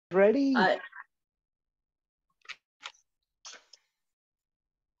Ready? I,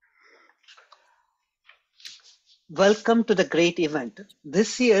 Welcome to the great event.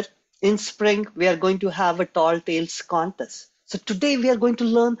 This year in spring, we are going to have a tall tales contest. So today we are going to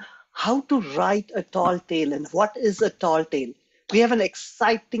learn how to write a tall tale and what is a tall tale. We have an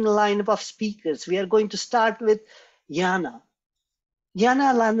exciting lineup of speakers. We are going to start with Yana.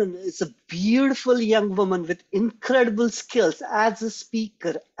 Yana Lannon is a beautiful young woman with incredible skills as a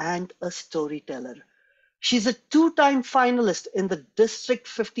speaker and a storyteller. She's a two-time finalist in the District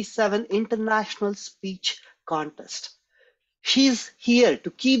 57 International Speech Contest. She's here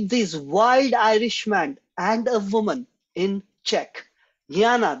to keep these wild Irishman and a woman in check.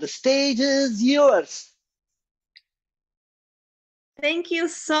 Yana, the stage is yours. Thank you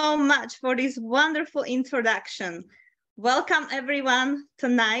so much for this wonderful introduction. Welcome everyone.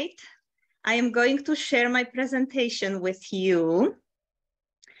 Tonight, I am going to share my presentation with you.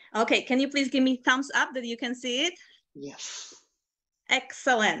 Okay, can you please give me thumbs up that you can see it? Yes.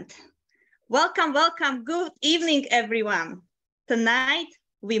 Excellent. Welcome, welcome. Good evening, everyone. Tonight,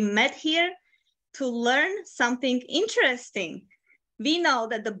 we met here to learn something interesting. We know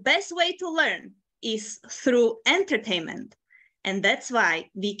that the best way to learn is through entertainment. And that's why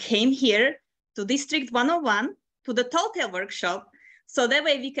we came here to District 101, to the Tall Tale Workshop, so that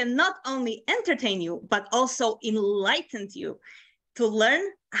way we can not only entertain you, but also enlighten you to learn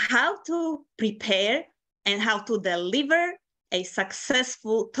how to prepare and how to deliver a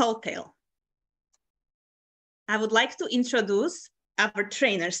successful tall tale. I would like to introduce our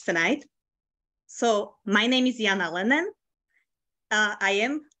trainers tonight. So my name is Yana Lennon.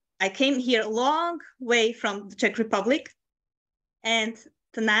 I came here a long way from the Czech Republic. And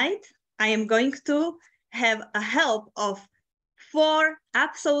tonight I am going to have a help of 4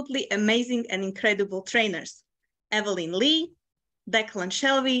 absolutely amazing and incredible trainers: Evelyn Lee, Declan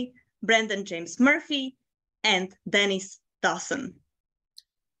Shelby, Brandon James Murphy, and Dennis Dawson.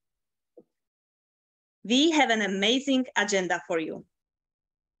 We have an amazing agenda for you.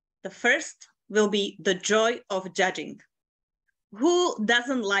 The first will be the joy of judging. Who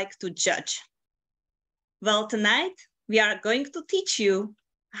doesn't like to judge? Well, tonight we are going to teach you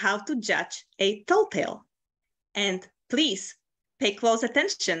how to judge a tall tale. And please pay close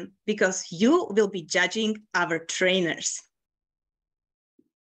attention because you will be judging our trainers.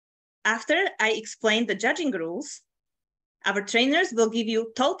 After I explain the judging rules, our trainers will give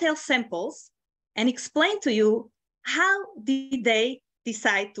you tall tale samples and explain to you how did they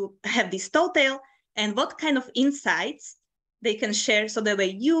decide to have this tall tale and what kind of insights they can share so that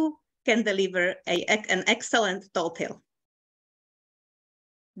way you can deliver an excellent tall tale.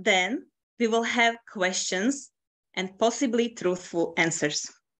 Then we will have questions and possibly truthful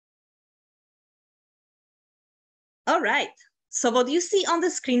answers. All right, so what you see on the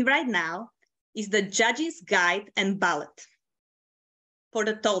screen right now is the judge's guide and ballot for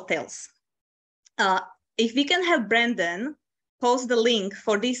the tall tales. If we can have Brandon post the link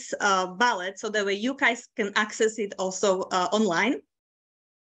for this ballot so that way you guys can access it also online.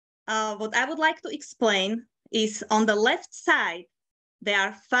 What I would like to explain is on the left side, there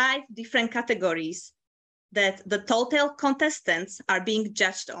are 5 different categories that the tall tale contestants are being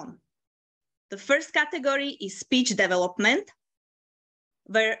judged on. The first category is speech development,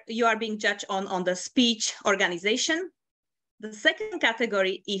 where you are being judged on the speech organization. The second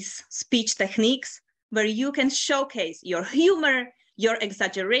category is speech techniques, where you can showcase your humor, your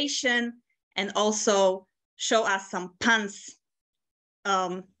exaggeration, and also show us some puns.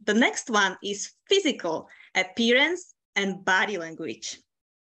 The next one is physical appearance and body language.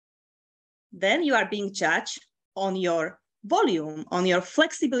 Then you are being judged on your volume, on your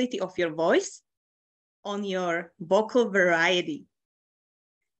flexibility of your voice, on your vocal variety.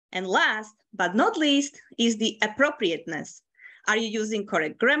 And last but not least is the appropriateness. Are you using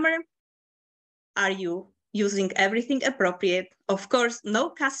correct grammar? Are you using everything appropriate? Of course, no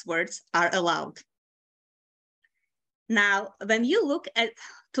cuss words are allowed. Now, when you look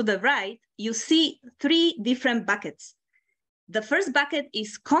to the right, you see 3 different buckets. The first bucket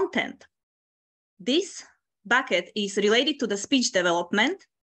is content. This bucket is related to the speech development,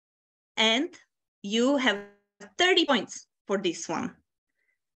 and you have 30 points for this one.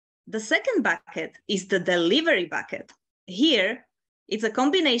 The second bucket is the delivery bucket. Here, it's a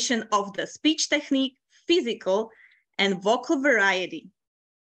combination of the speech technique, physical, and vocal variety.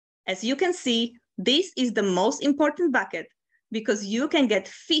 As you can see, this is the most important bucket because you can get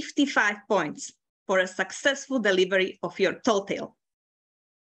 55 points for a successful delivery of your tall tale.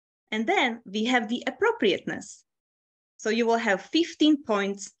 And then we have the appropriateness. So you will have 15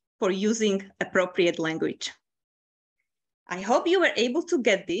 points for using appropriate language. I hope you were able to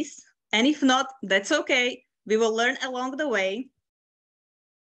get this, and if not, that's okay. We will learn along the way.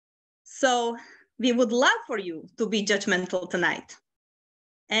 So we would love for you to be judgmental tonight.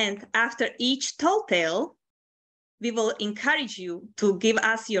 And after each tall tale, we will encourage you to give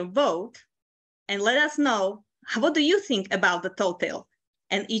us your vote and let us know what do you think about the tall tale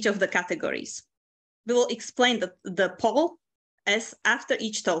and each of the categories. We will explain the poll as after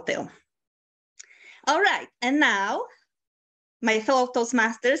each tall tale. All right, and now, my fellow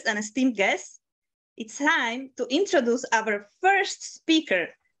Toastmasters and esteemed guests, it's time to introduce our first speaker,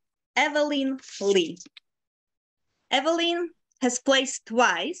 Evelyn Lee. Evelyn has placed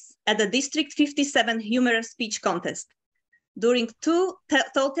twice at the District 57 Humorous Speech Contest. During two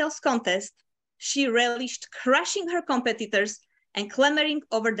Tall Tales contests, she relished crushing her competitors and clamoring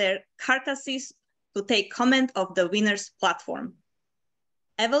over their carcasses to take comment of the winner's platform.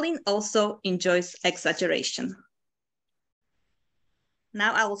 Evelyn also enjoys exaggeration.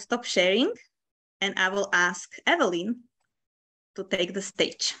 Now I will stop sharing and I will ask Evelyn to take the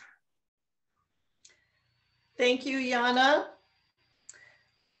stage. Thank you, Yana.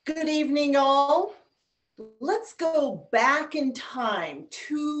 Good evening, all. Let's go back in time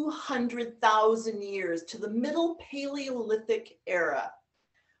 200,000 years to the Middle Paleolithic era.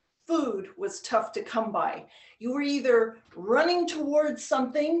 Food was tough to come by. You were either running towards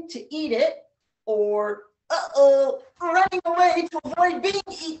something to eat it or, running away to avoid being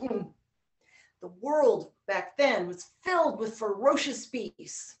eaten. The world back then was filled with ferocious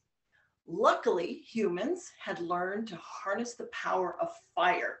beasts. Luckily, humans had learned to harness the power of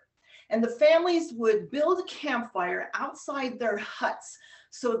fire, and the families would build a campfire outside their huts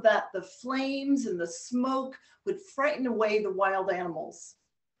so that the flames and the smoke would frighten away the wild animals.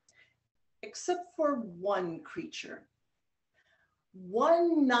 Except for one creature.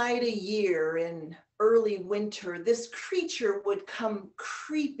 One night a year in early winter, this creature would come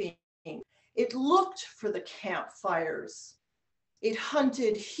creeping. It looked for the campfires. It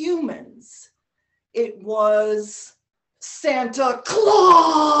hunted humans. It was Santa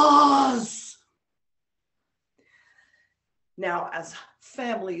Claus. Now, as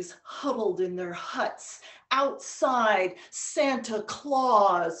families huddled in their huts outside, Santa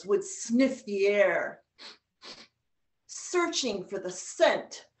Claus would sniff the air, searching for the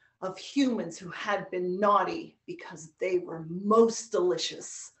scent of humans who had been naughty because they were most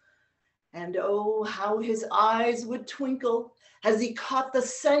delicious. And oh, how his eyes would twinkle as he caught the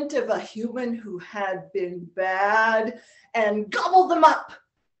scent of a human who had been bad and gobbled them up.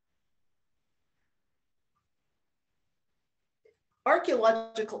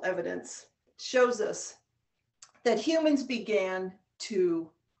 Archaeological evidence shows us that humans began to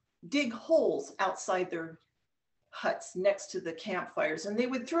dig holes outside their huts next to the campfires, and they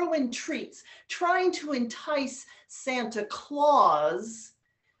would throw in treats, trying to entice Santa Claus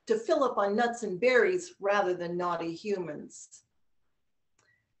to fill up on nuts and berries rather than naughty humans.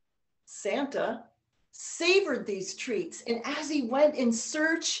 Santa savored these treats, and as he went in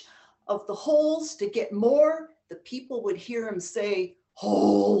search of the holes to get more, the people would hear him say,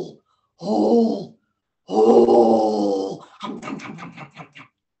 "Hole, hole, hole."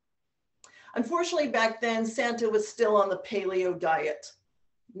 Unfortunately, back then, Santa was still on the paleo diet,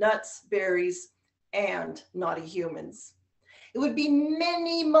 nuts, berries, and naughty humans. It would be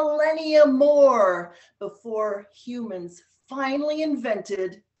many millennia more before humans finally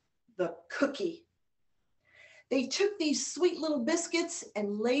invented the cookie. They took these sweet little biscuits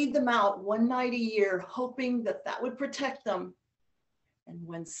and laid them out one night a year, hoping that that would protect them. And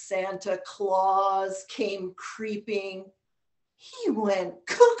when Santa Claus came creeping, he went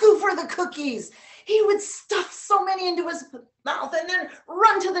cuckoo for the cookies. He would stuff so many into his mouth and then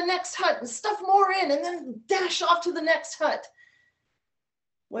run to the next hut and stuff more in and then dash off to the next hut.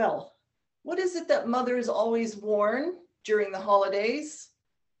 Well, what is it that mothers always warn during the holidays?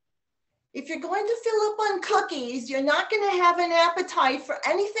 If you're going to fill up on cookies, you're not going to have an appetite for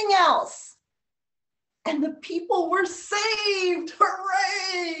anything else. And the people were saved.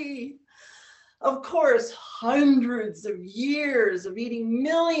 Hooray! Of course, hundreds of years of eating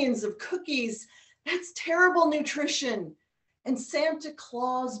millions of cookies, that's terrible nutrition. And Santa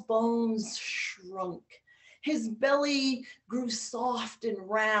Claus' bones shrunk. His belly grew soft and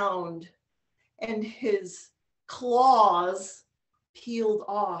round, and his claws peeled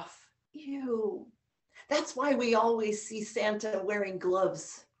off. Ew. That's why we always see Santa wearing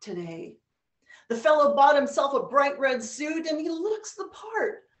gloves today. The fellow bought himself a bright red suit, and he looks the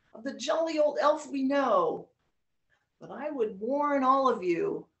part of the jolly old elf we know. But I would warn all of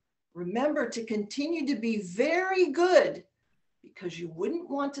you, remember to continue to be very good, because you wouldn't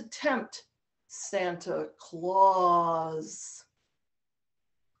want to tempt Santa Claus.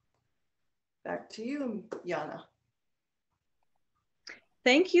 Back to you, Yana.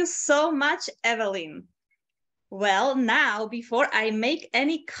 Thank you so much, Evelyn. Well, now, before I make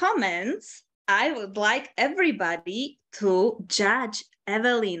any comments, I would like everybody to judge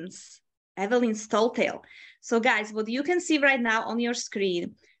Evelyn's tall tale. So guys, what you can see right now on your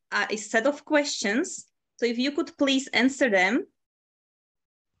screen a set of questions. So if you could please answer them.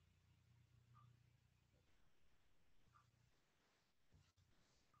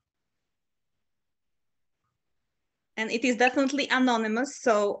 And it is definitely anonymous,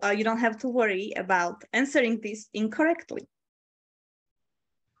 so you don't have to worry about answering this incorrectly.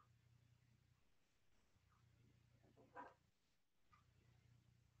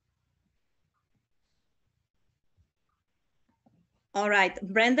 All right,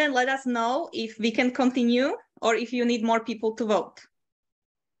 Brandon, let us know if we can continue or if you need more people to vote.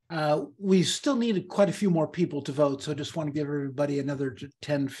 We still need quite a few more people to vote, so I just want to give everybody another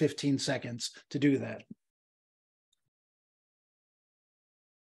 10, 15 seconds to do that.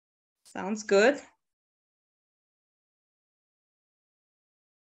 Sounds good.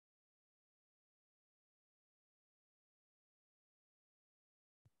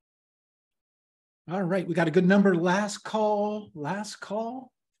 All right, we got a good number. Last call.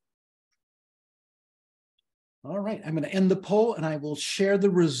 All right, I'm going to end the poll and I will share the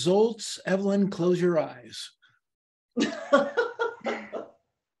results. Evelyn, close your eyes.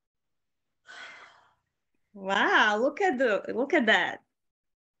 Wow, look at that.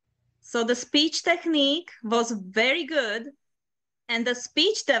 So the speech technique was very good and the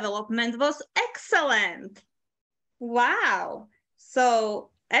speech development was excellent. Wow. So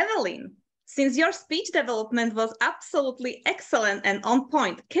Evelyn, since your speech development was absolutely excellent and on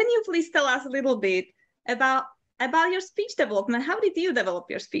point, can you please tell us a little bit about your speech development? How did you develop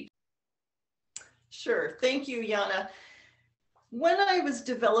your speech? Sure. Thank you, Yana. When I was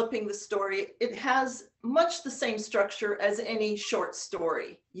developing the story, it has much the same structure as any short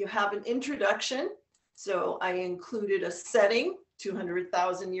story. You have an introduction. So I included a setting,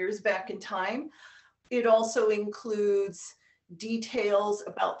 200,000 years back in time. It also includes details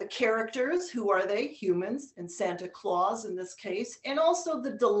about the characters. Who are they? Humans, and Santa Claus in this case. And also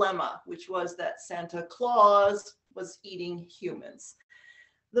the dilemma, which was that Santa Claus was eating humans.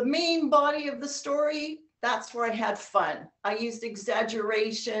 The main body of the story, that's where I had fun. I used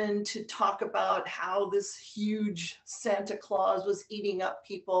exaggeration to talk about how this huge Santa Claus was eating up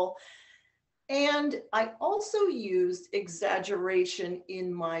people. And I also used exaggeration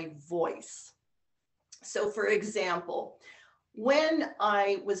in my voice. So for example, when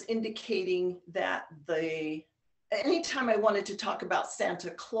I was indicating that anytime I wanted to talk about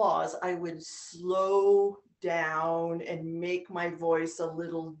Santa Claus, I would slow down and make my voice a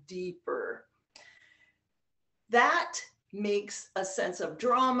little deeper. That makes a sense of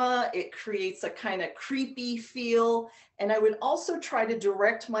drama. It creates a kind of creepy feel. And I would also try to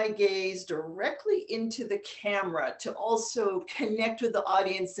direct my gaze directly into the camera to also connect with the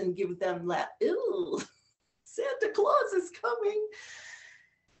audience and give them that, ew, Santa Claus is coming.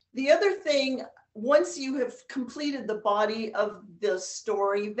 The other thing, once you have completed the body of the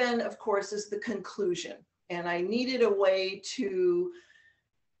story, then of course is the conclusion. And I needed a way to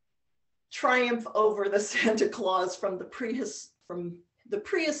triumph over the Santa Claus from the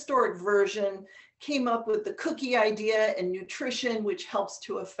prehistoric version, came up with the cookie idea and nutrition, which helps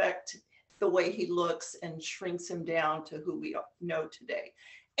to affect the way he looks and shrinks him down to who we know today.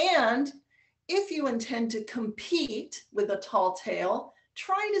 And if you intend to compete with a tall tale,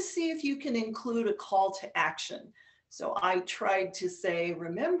 try to see if you can include a call to action. So I tried to say,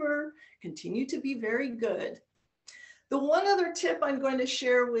 remember, continue to be very good. The one other tip I'm going to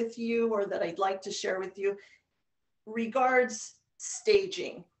share with you, or that I'd like to share with you, regards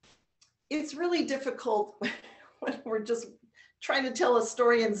staging. It's really difficult when we're just trying to tell a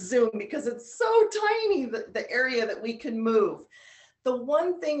story in Zoom because it's so tiny, the area that we can move. The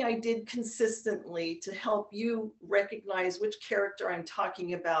one thing I did consistently to help you recognize which character I'm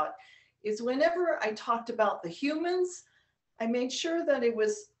talking about is whenever I talked about the humans, I made sure that it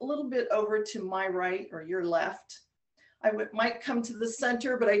was a little bit over to my right or your left. Might come to the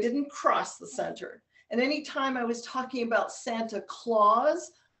center, but I didn't cross the center. And anytime I was talking about Santa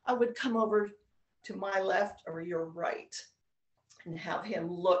Claus, I would come over to my left or your right and have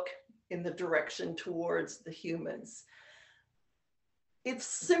him look in the direction towards the humans. It's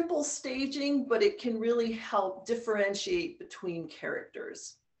simple staging, but it can really help differentiate between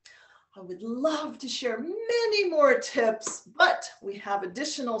characters. I would love to share many more tips, but we have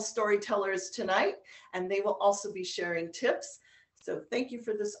additional storytellers tonight, and they will also be sharing tips. So thank you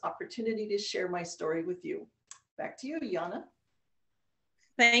for this opportunity to share my story with you. Back to you, Yana.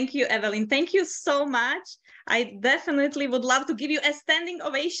 Thank you, Evelyn. Thank you so much. I definitely would love to give you a standing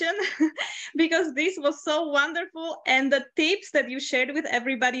ovation because this was so wonderful. And the tips that you shared with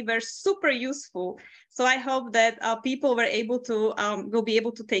everybody were super useful. So I hope that people were able to, will be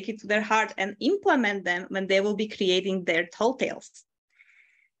able to take it to their heart and implement them when they will be creating their tall tales.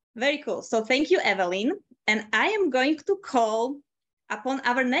 Very cool. So thank you, Evelyn. And I am going to call upon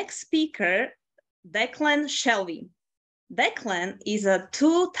our next speaker, Declan Shelby. Declan is a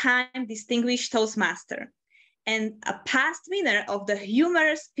two-time distinguished Toastmaster and a past winner of the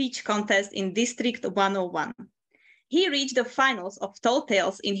humorous speech contest in District 101. He reached the finals of Tall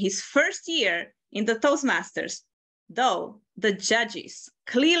Tales in his first year in the Toastmasters, though the judges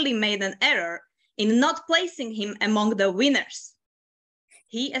clearly made an error in not placing him among the winners.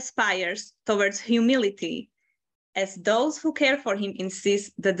 He aspires towards humility, as those who care for him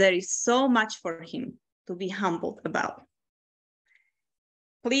insist that there is so much for him to be humbled about.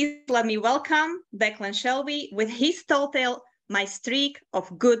 Please let me welcome Declan Shelby with his tall tale, My Streak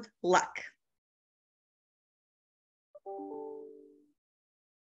of Good Luck.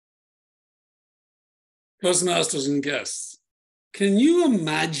 Toastmasters and guests, can you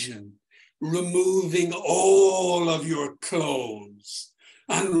imagine removing all of your clothes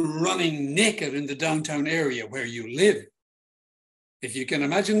and running naked in the downtown area where you live? If you can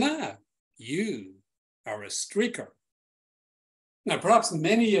imagine that, you are a streaker. Now, perhaps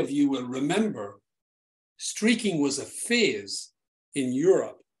many of you will remember streaking was a phase in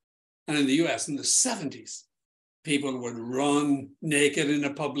Europe and in the US in the 70s. People would run naked in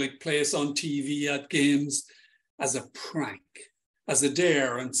a public place on TV at games as a prank, as a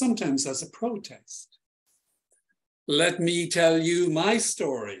dare, and sometimes as a protest. Let me tell you my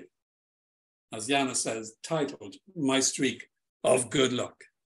story, as Yana says, titled My Streak of Good Luck.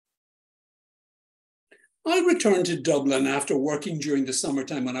 I returned to Dublin after working during the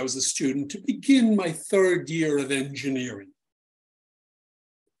summertime when I was a student to begin my third year of engineering.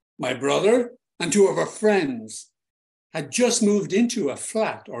 My brother and two of our friends had just moved into a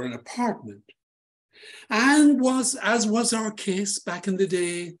flat or an apartment, and as was our case back in the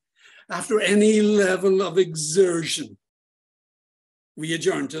day, after any level of exertion, we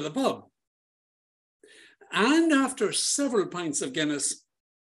adjourned to the pub. And after several pints of Guinness,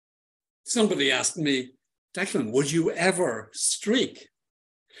 somebody asked me, Declan, would you ever streak?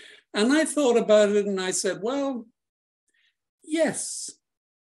 And I thought about it and I said, well, yes,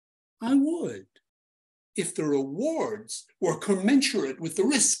 I would, if the rewards were commensurate with the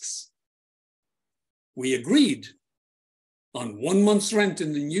risks. We agreed on 1 month's rent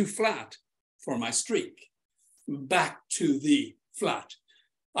in the new flat for my streak. Back to the flat.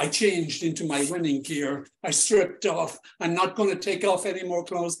 I changed into my running gear. I stripped off. I'm not going to take off any more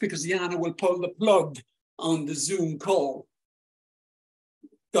clothes because Yana will pull the plug on the Zoom call.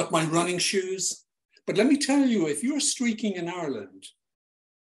 Got my running shoes. But let me tell you, if you're streaking in Ireland,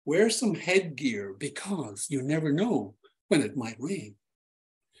 wear some headgear because you never know when it might rain.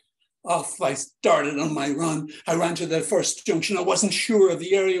 Off I started on my run. I ran to the first junction. I wasn't sure of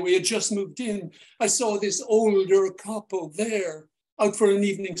the area. We had just moved in. I saw this older couple there out for an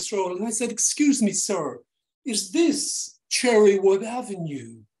evening stroll. And I said, excuse me, sir, is this Cherrywood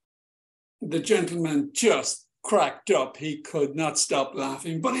Avenue? The gentleman just cracked up. He could not stop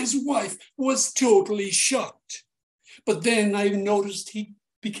laughing, but his wife was totally shocked. But then I noticed he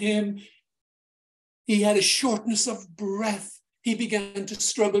had a shortness of breath. He began to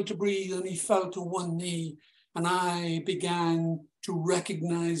struggle to breathe and he fell to one knee. And I began to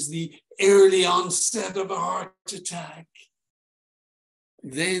recognize the early onset of a heart attack.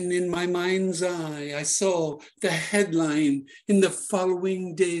 Then in my mind's eye, I saw the headline in the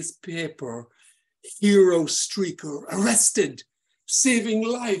following day's paper, Hero Streaker Arrested, Saving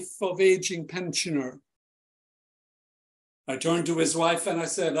Life of Aging Pensioner. I turned to his wife and I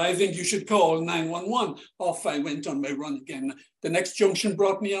said, I think you should call 911. Off I went on my run again. The next junction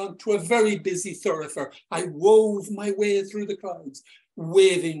brought me on to a very busy thoroughfare. I wove my way through the crowds,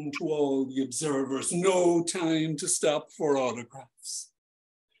 waving to all the observers, no time to stop for autographs.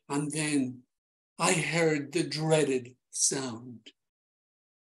 And then I heard the dreaded sound.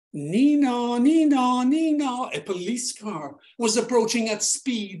 Nina, Nina, Nina. A police car was approaching at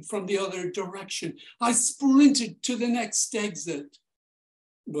speed from the other direction. I sprinted to the next exit.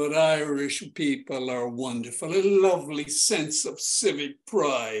 But Irish people are wonderful, a lovely sense of civic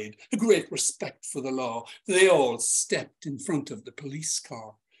pride, a great respect for the law. They all stepped in front of the police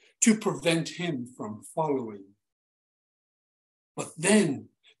car to prevent him from following. But then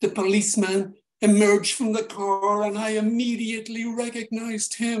the policeman emerged from the car, and I immediately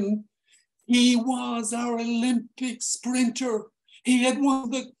recognized him. He was our Olympic sprinter. He had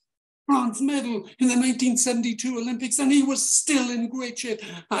won the bronze medal in the 1972 Olympics, and he was still in great shape.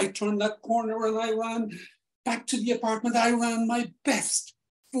 I turned that corner and I ran back to the apartment. I ran my best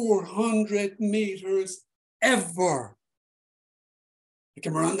 400 meters ever. I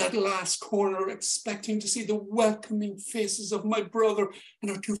came around that last corner expecting to see the welcoming faces of my brother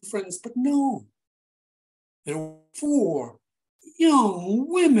and our two friends, but no. There were 4 young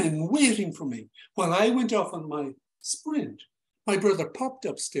women waiting for me. While I went off on my sprint, my brother popped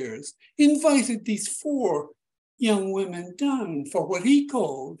upstairs, invited these 4 young women down for what he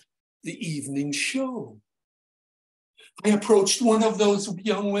called the evening show. I approached one of those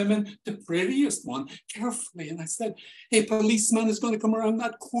young women, the prettiest one, carefully, and I said, "A policeman is going to come around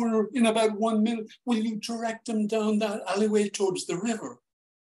that corner in about 1 minute. Will you direct him down that alleyway towards the river?"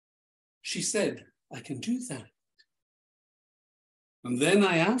 She said, "I can do that." And then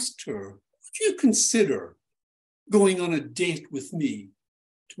I asked her, "Would you consider going on a date with me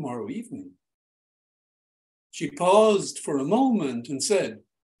tomorrow evening?" She paused for a moment and said,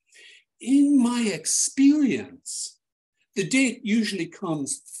 "In my experience, the date usually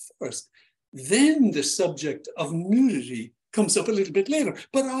comes first. Then the subject of nudity comes up a little bit later.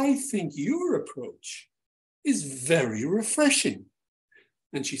 But I think your approach is very refreshing."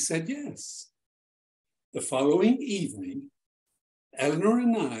 And she said yes. The following evening, Eleanor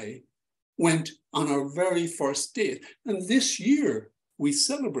and I went on our very first date. And this year, we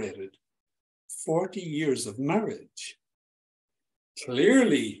celebrated 40 years of marriage.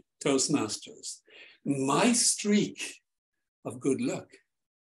 Clearly, Toastmasters, my streak of good luck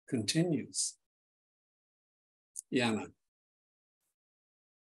continues. Yana.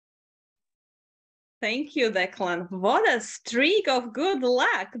 Thank you, Declan. What a streak of good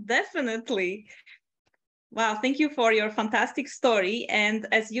luck, definitely. Wow, thank you for your fantastic story. And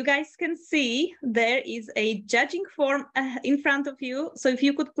as you guys can see, there is a judging form in front of you. So if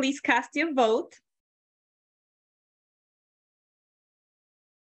you could please cast your vote.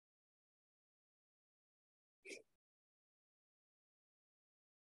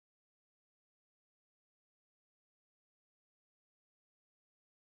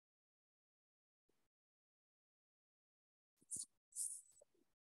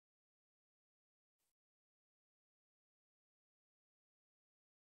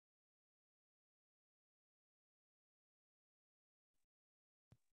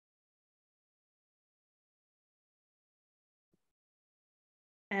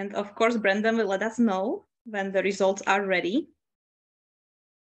 And of course, Brendan will let us know when the results are ready.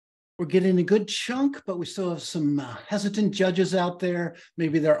 We're getting a good chunk, but we still have some hesitant judges out there.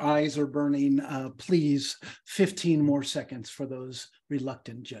 Maybe their eyes are burning. Please, 15 more seconds for those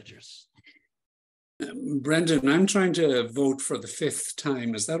reluctant judges. Brendan, I'm trying to vote for the 5th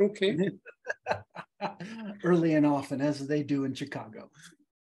time. Is that okay? Early and often, as they do in Chicago.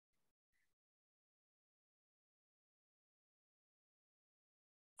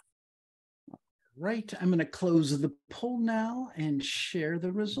 Right, I'm going to close the poll now and share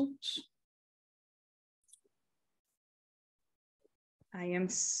the results. I am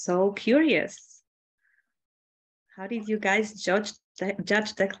so curious. How did you guys judge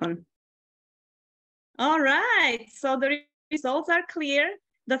Declan? All right, so the results are clear.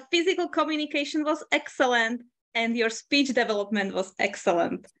 The physical communication was excellent and your speech development was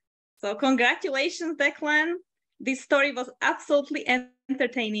excellent. So congratulations, Declan. This story was absolutely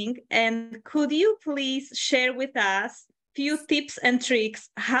entertaining. And could you please share with us a few tips and tricks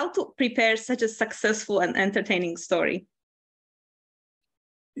how to prepare such a successful and entertaining story?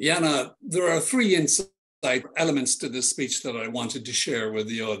 Yana, there are 3 insight elements to this speech that I wanted to share with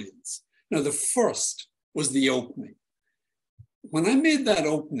the audience. Now, the first was the opening. When I made that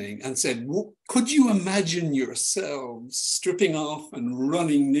opening and said, "Could you imagine yourselves stripping off and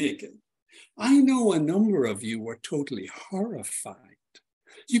running naked?" I know a number of you were totally horrified.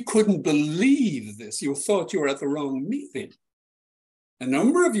 You couldn't believe this. You thought you were at the wrong meeting. A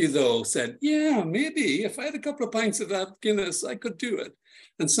number of you, though, said, "Yeah, maybe if I had a couple of pints of that Guinness, I could do it."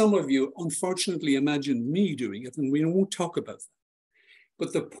 And some of you, unfortunately, imagined me doing it, and we won't talk about that.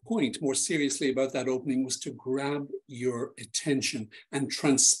 But the point, more seriously, about that opening was to grab your attention and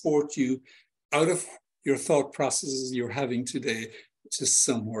transport you out of your thought processes you're having today to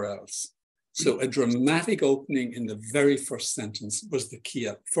somewhere else. So a dramatic opening in the very first sentence was the key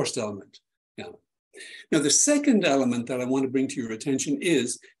first element. Yeah. Now, the second element that I want to bring to your attention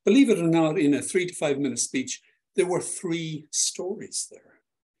is, believe it or not, in a 3 to 5 minute speech, there were 3 stories there.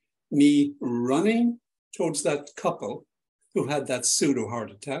 Me running towards that couple who had that pseudo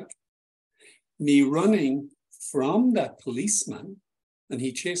heart attack, me running from that policeman and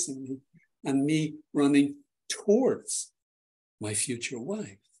he chasing me, and me running towards my future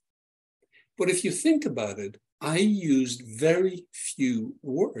wife. But if you think about it, I used very few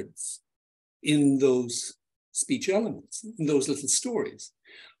words in those speech elements, in those little stories.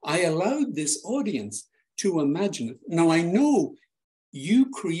 I allowed this audience to imagine it. Now, I know you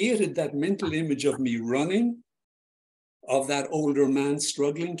created that mental image of me running, of that older man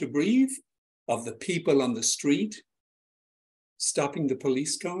struggling to breathe, of the people on the street stopping the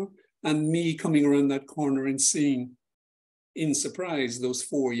police car, and me coming around that corner and seeing, in surprise, those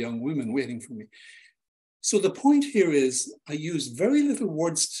 4 young women waiting for me. So the point here is I used very little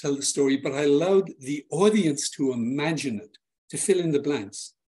words to tell the story, but I allowed the audience to imagine it, to fill in the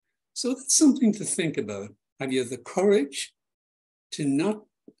blanks. So that's something to think about. Have you the courage to not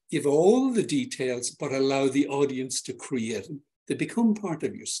give all the details, but allow the audience to create it? They become part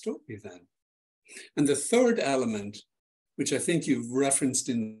of your story then. And the third element, which I think you've referenced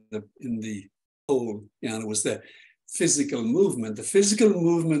in the whole, Yana, was the physical movement. The physical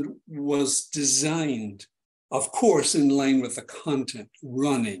movement was designed, of course, in line with the content,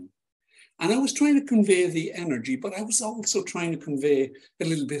 running. And I was trying to convey the energy, but I was also trying to convey a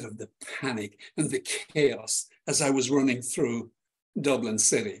little bit of the panic and the chaos as I was running through Dublin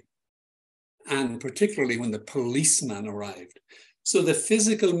City, and particularly when the policeman arrived. So the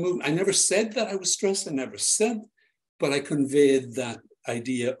physical movement, I never said that I was stressed, I never said, but I conveyed that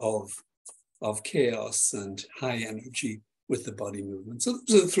idea of chaos and high energy with the body movement. So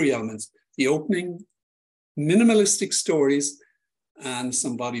those are the 3 elements: the opening, minimalistic stories, and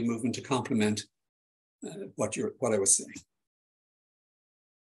some body movement to complement what I was saying.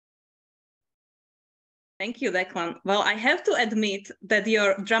 Thank you, Declan. Well, I have to admit that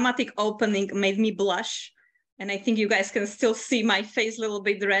your dramatic opening made me blush. And I think you guys can still see my face a little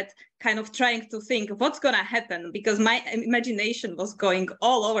bit red, kind of trying to think what's going to happen, because my imagination was going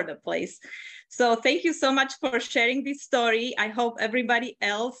all over the place. So thank you so much for sharing this story. I hope everybody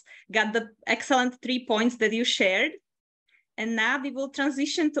else got the excellent 3 points that you shared. And now we will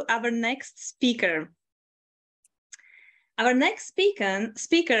transition to our next speaker. Our next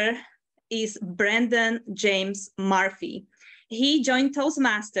speaker is Brendan James Murphy. He joined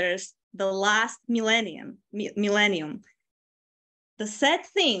Toastmasters the last millennium. The sad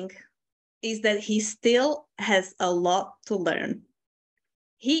thing is that he still has a lot to learn.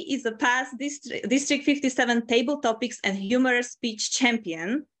 He is a past District 57 Table Topics and Humorous Speech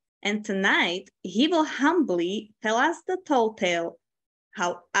champion, and tonight he will humbly tell us the tall tale,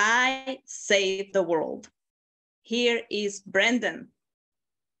 how I saved the world. Here is Brendan.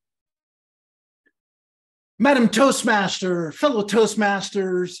 Madam Toastmaster, fellow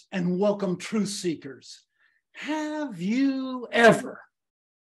Toastmasters, and welcome truth seekers. Have you ever?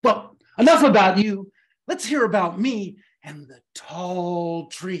 Well, enough about you. Let's hear about me and the tall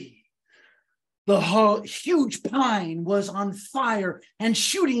tree. The huge pine was on fire and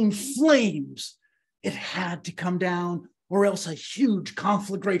shooting flames. It had to come down, or else a huge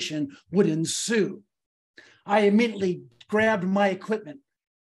conflagration would ensue. I immediately grabbed my equipment,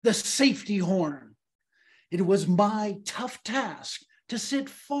 the safety horn. It was my tough task to sit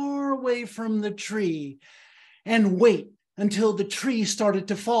far away from the tree and wait until the tree started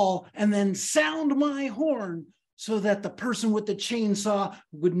to fall and then sound my horn so that the person with the chainsaw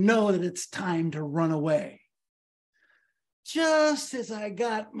would know that it's time to run away. Just as I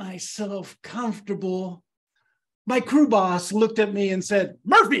got myself comfortable, my crew boss looked at me and said,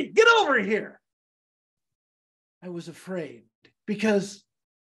 "Murphy, get over here." I was afraid because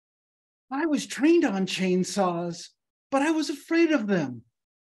I was trained on chainsaws, but I was afraid of them.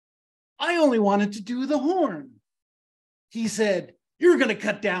 I only wanted to do the horn. He said, "You're going to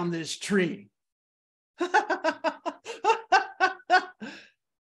cut down this tree."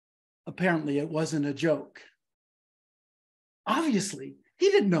 Apparently, it wasn't a joke. Obviously, he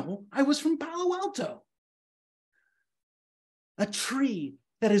didn't know I was from Palo Alto. A tree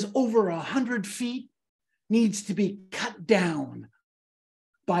that is over 100 feet needs to be cut down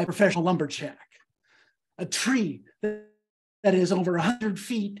by a professional lumberjack. A tree that is over 100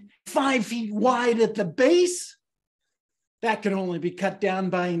 feet, 5 feet wide at the base, that can only be cut down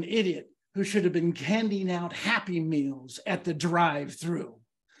by an idiot who should have been handing out Happy Meals at the drive-thru.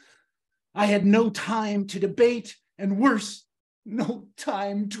 I had no time to debate, and worse, no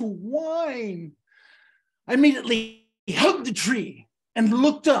time to whine. I immediately hugged the tree and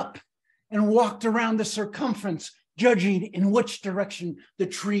looked up and walked around the circumference, judging in which direction the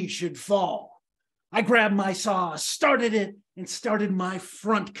tree should fall. I grabbed my saw, started it, and started my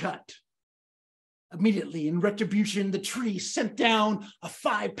front cut. Immediately, in retribution, the tree sent down a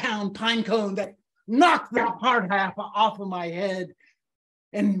 5-pound pine cone that knocked the hard half off of my head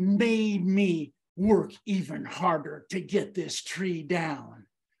and made me work even harder to get this tree down.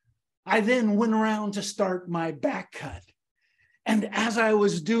 I then went around to start my back cut. And as I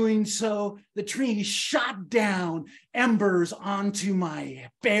was doing so, the tree shot down embers onto my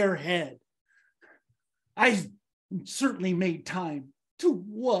bare head. I certainly made time to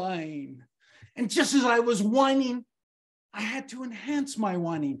whine. And just as I was whining, I had to enhance my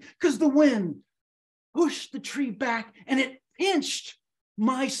whining because the wind pushed the tree back and it pinched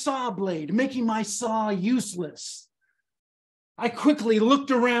my saw blade, making my saw useless. I quickly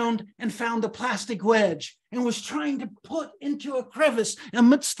looked around and found a plastic wedge and was trying to put into a crevice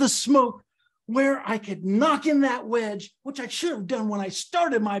amidst the smoke where I could knock in that wedge, which I should have done when I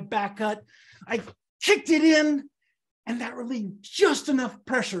started my back cut. I kicked it in, and that relieved just enough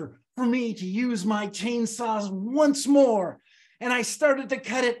pressure for me to use my chainsaws once more. And I started to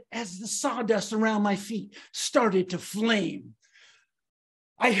cut it as the sawdust around my feet started to flame.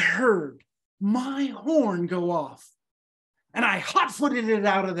 I heard my horn go off, and I hot-footed it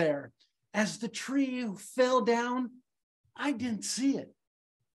out of there. As the tree fell down, I didn't see it.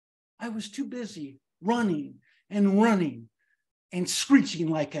 I was too busy running and screeching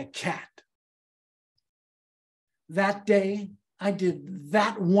like a cat. That day, I did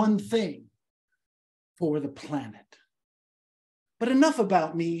that one thing for the planet. But enough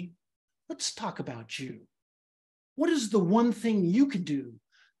about me. Let's talk about you. What is the one thing you can do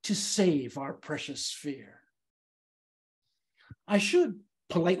to save our precious sphere? I should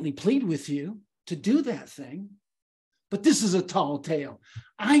politely plead with you to do that thing, but this is a tall tale.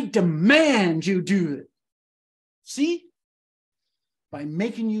 I demand you do it. See? By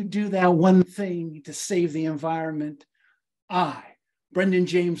making you do that one thing to save the environment, I, Brendan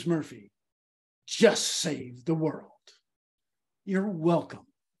James Murphy, just saved the world. You're welcome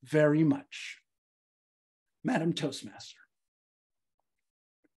very much, Madam Toastmaster.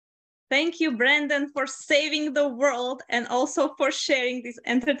 Thank you, Brendan, for saving the world and also for sharing this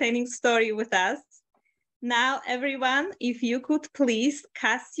entertaining story with us. Now, everyone, if you could please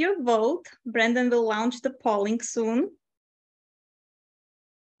cast your vote. Brendan will launch the polling soon.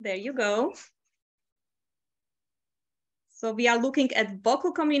 There you go. So we are looking at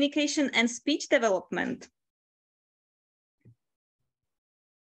vocal communication and speech development.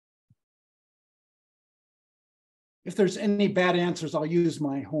 If there's any bad answers, I'll use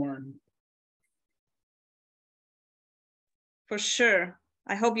my horn. For sure.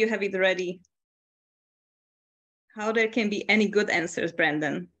 I hope you have it ready. How there can be any good answers,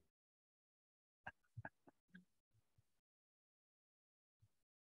 Brendan?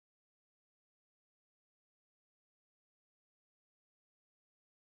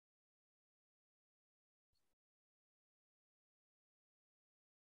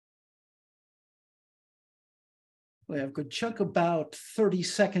 We have a good chunk, about 30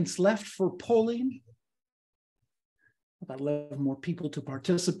 seconds left for polling. About 11 more people to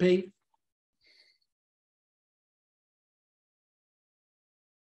participate.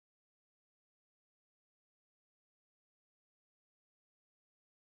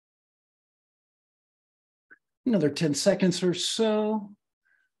 Another 10 seconds or so.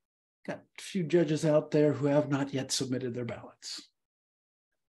 Got a few judges out there who have not yet submitted their ballots.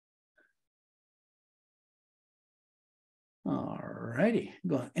 All righty,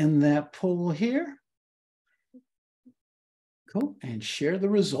 go ahead and end that poll here. Cool, and share the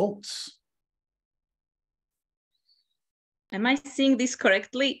results. Am I seeing this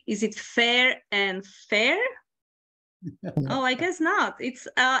correctly? Is it fair and fair? Oh, I guess not. It's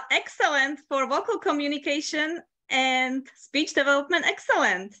excellent for vocal communication and speech development,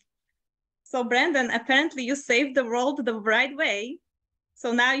 excellent. So Brendan, apparently you saved the world the right way.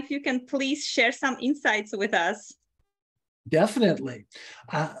 So now if you can please share some insights with us. Definitely.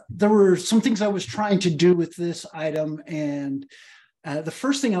 There were some things I was trying to do with this item, and the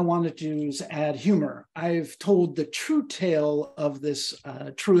first thing I wanted to do is add humor. I've told the true tale of this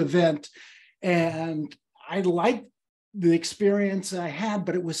true event, and I liked the experience I had,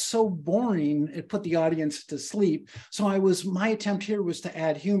 but it was so boring, it put the audience to sleep. So my attempt here was to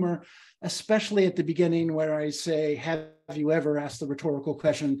add humor, especially at the beginning where I say, have you ever asked the rhetorical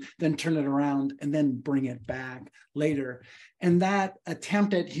question, then turn it around and then bring it back later. And that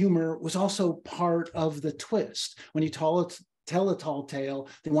attempt at humor was also part of the twist. When you tell a tall tale,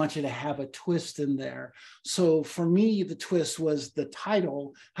 they want you to have a twist in there. So for me, the twist was the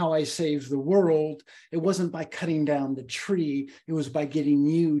title, How I Saved the World. It wasn't by cutting down the tree, it was by getting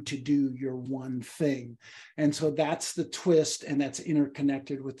you to do your one thing. And so that's the twist, and that's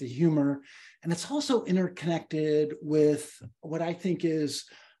interconnected with the humor. And it's also interconnected with what I think is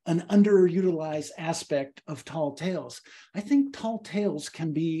an underutilized aspect of tall tales. I think tall tales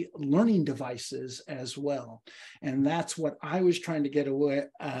can be learning devices as well. And that's what I was trying to get away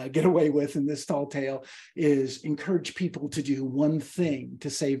with in this tall tale, is encourage people to do one thing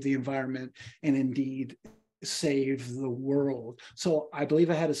to save the environment and indeed save the world. So I believe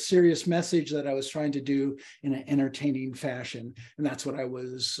I had a serious message that I was trying to do in an entertaining fashion. And that's what I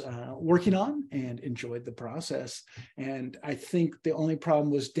was working on, and enjoyed the process. And I think the only problem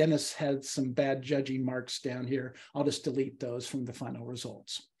was Dennis had some bad judging marks down here. I'll just delete those from the final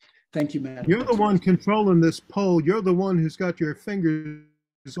results. Thank you, Madam. You're the one controlling this poll. You're the one who's got your fingers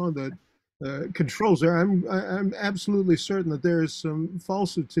on the controls there. I'm absolutely certain that there is some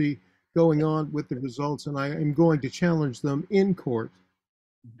falsity going on with the results, and I am going to challenge them in court.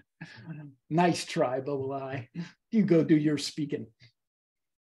 Nice try, Bobulai. You go do your speaking.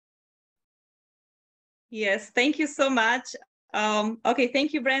 Yes, thank you so much. Okay,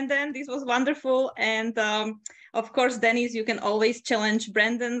 thank you, Brandon. This was wonderful. And of course, Dennis, you can always challenge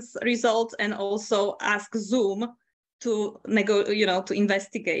Brandon's results and also ask Zoom to to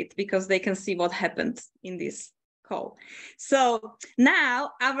investigate, because they can see what happened in this call. So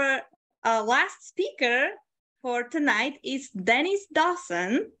now our last speaker for tonight is Dennis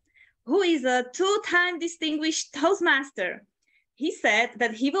Dawson, who is a two-time distinguished Toastmaster. He said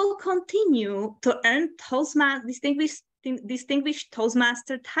that he will continue to earn distinguished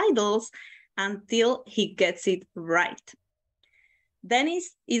Toastmaster titles until he gets it right.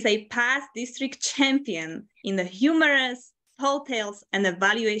 Dennis is a past district champion in the humorous, tall tales, and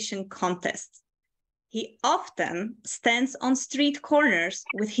evaluation contests. He often stands on street corners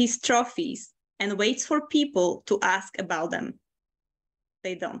with his trophies and waits for people to ask about them.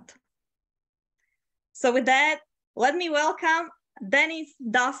 They don't. So with that, let me welcome Dennis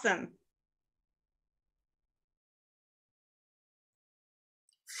Dawson.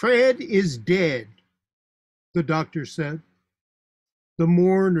 Fred is dead, the doctor said. The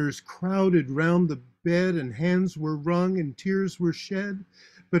mourners crowded round the bed, and hands were wrung and tears were shed.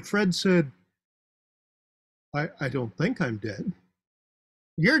 But Fred said, I don't think I'm dead.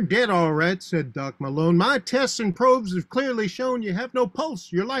 You're dead all right, said Doc Malone. My tests and probes have clearly shown you have no pulse.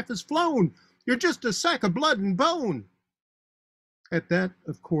 Your life has flown. You're just a sack of blood and bone. At that,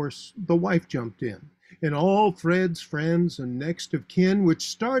 of course, the wife jumped in, and all Fred's friends and next of kin, which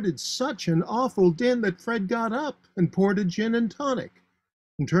started such an awful din that Fred got up and poured a gin and tonic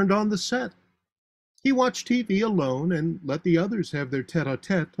and turned on the set. He watched TV alone and let the others have their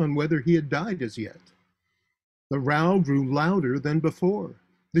tete-a-tete on whether he had died as yet. The row grew louder than before.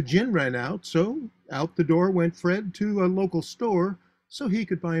 The gin ran out, so out the door went Fred to a local store so he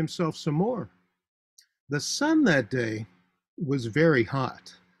could buy himself some more. The sun that day was very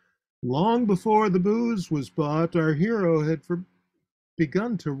hot. Long before the booze was bought, our hero had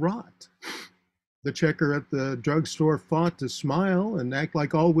begun to rot. The checker at the drugstore fought to smile and act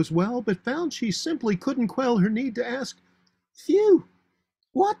like all was well, but found she simply couldn't quell her need to ask, "Phew,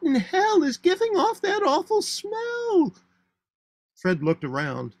 what in hell is giving off that awful smell?" Fred looked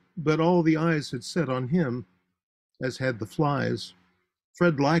around, but all the eyes had set on him, as had the flies.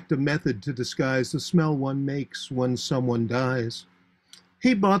 Fred lacked a method to disguise the smell one makes when someone dies.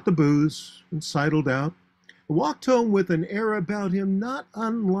 He bought the booze and sidled out, walked home with an air about him not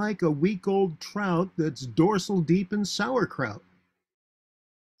unlike a week-old trout that's dorsal deep in sauerkraut.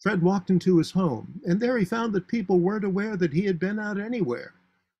 Fred walked into his home, and there he found that people weren't aware that he had been out anywhere.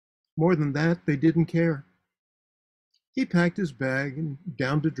 More than that, they didn't care. He packed his bag and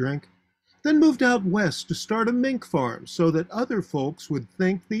downed a drink, then moved out west to start a mink farm so that other folks would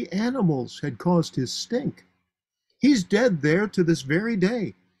think the animals had caused his stink. He's dead there to this very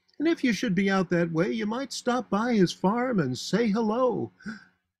day, and if you should be out that way, you might stop by his farm and say hello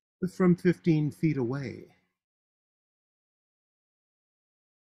from 15 feet away.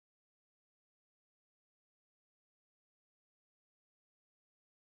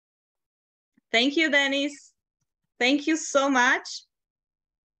 Thank you, Dennis. Thank you so much.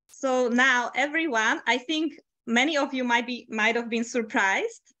 So now, everyone, I think many of you might have been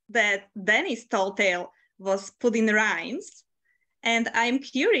surprised that Dennis' tall tale was put in rhymes. And I'm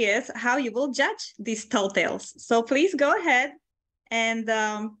curious how you will judge these tall tales. So please go ahead and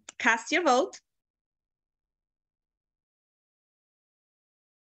cast your vote.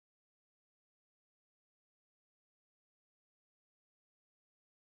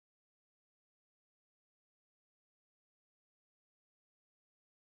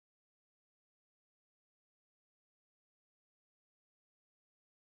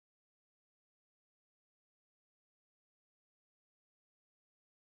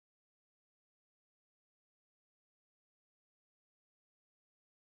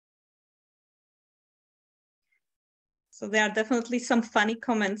 So there are definitely some funny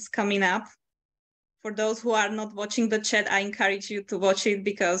comments coming up. For those who are not watching the chat, I encourage you to watch it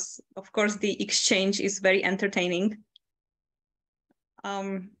because, of course, the exchange is very entertaining.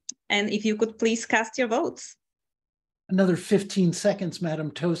 And if you could please cast your votes. Another 15 seconds, Madam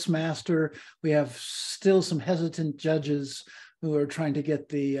Toastmaster. We have still some hesitant judges who are trying to get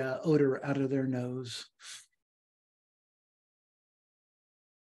the odor out of their nose.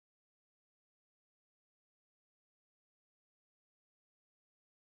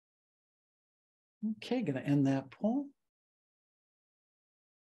 Okay, going to end that poll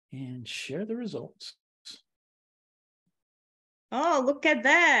and share the results. Oh, look at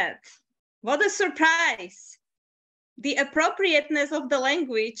that. What a surprise. The appropriateness of the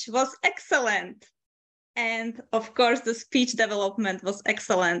language was excellent. And of course, the speech development was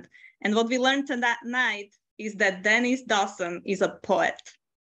excellent. And what we learned that night is that Dennis Dawson is a poet.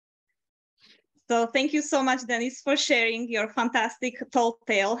 So thank you so much, Dennis, for sharing your fantastic tall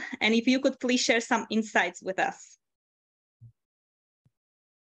tale. And if you could please share some insights with us.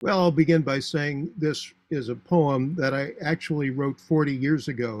 Well, I'll begin by saying this is a poem that I actually wrote 40 years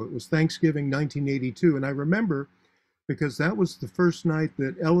ago. It was Thanksgiving 1982, and I remember because that was the first night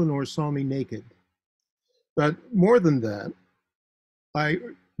that Eleanor saw me naked. But more than that, I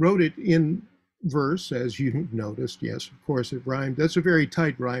wrote it in verse, as you noticed. Yes, of course, it rhymed. That's a very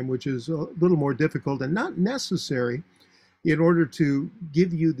tight rhyme, which is a little more difficult and not necessary in order to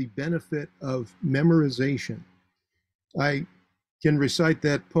give you the benefit of memorization. I can recite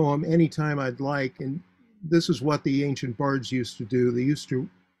that poem anytime I'd like, and this is what the ancient bards used to do. They used to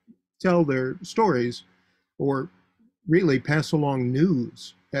tell their stories or really pass along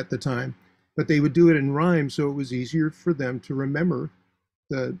news at the time, but they would do it in rhyme, so it was easier for them to remember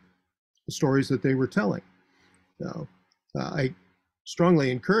the stories that they were telling. Now, I strongly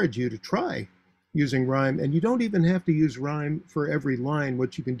encourage you to try using rhyme, and you don't even have to use rhyme for every line.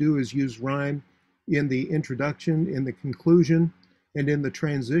 What you can do is use rhyme in the introduction, in the conclusion, and in the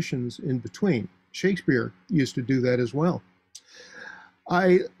transitions in between. Shakespeare used to do that as well.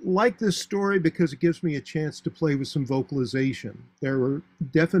 I like this story because it gives me a chance to play with some vocalization. There were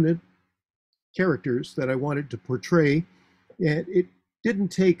definite characters that I wanted to portray, and it didn't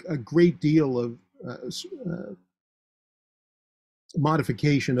take a great deal of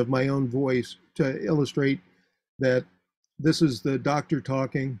modification of my own voice to illustrate that this is the doctor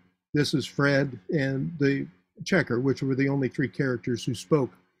talking, this is Fred, and the checker, which were the only three characters who spoke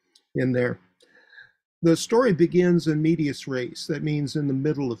in there. The story begins in medias res. That means in the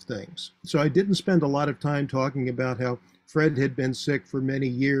middle of things. So I didn't spend a lot of time talking about how Fred had been sick for many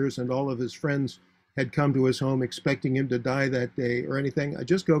years and all of his friends had come to his home expecting him to die that day or anything. I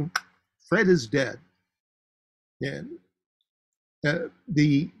just go, Fred is dead. And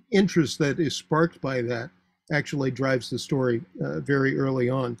the interest that is sparked by that actually drives the story very early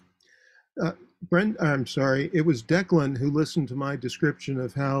on. It was Declan who listened to my description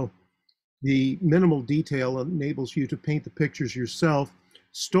of how the minimal detail enables you to paint the pictures yourself,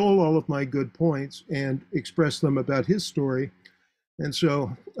 stole all of my good points and expressed them about his story. And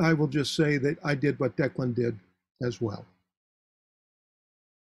so I will just say that I did what Declan did as well.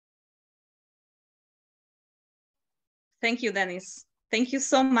 Thank you, Dennis. Thank you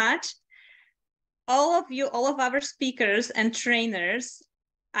so much. All of you, all of our speakers and trainers,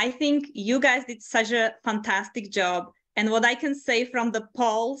 I think you guys did such a fantastic job. And what I can say from the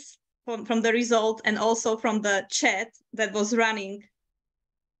polls, from the result, and also from the chat that was running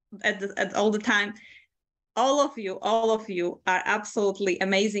at all the time, all of you are absolutely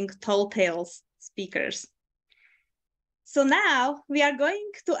amazing tall tales speakers. So now we are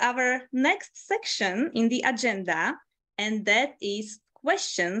going to our next section in the agenda, and that is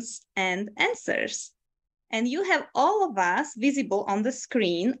questions and answers. And you have all of us visible on the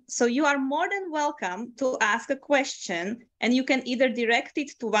screen, so you are more than welcome to ask a question, and you can either direct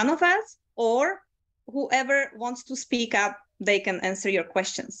it to one of us or whoever wants to speak up, they can answer your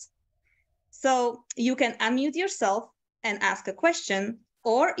questions. So you can unmute yourself and ask a question,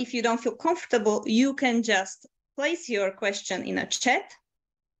 or if you don't feel comfortable, you can just place your question in a chat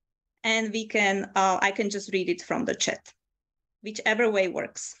and we can, I can just read it from the chat, whichever way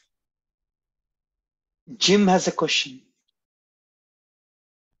works. Jim has a question.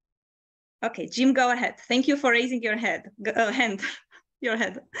 Okay, Jim, go ahead. Thank you for raising your hand. Your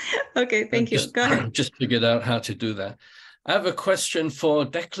head. Okay, thank you. Go ahead. Just figured out how to do that. I have a question for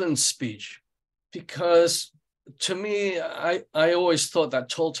Declan's speech, because to me, I always thought that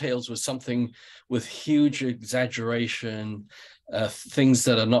tall tales was something with huge exaggeration, things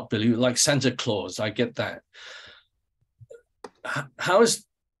that are not believable, like Santa Claus. I get that. How is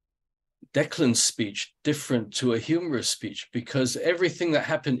Declan's speech different to a humorous speech? Because everything that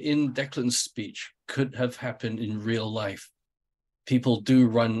happened in Declan's speech could have happened in real life. People do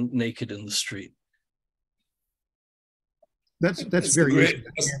run naked in the street. That's It's very great.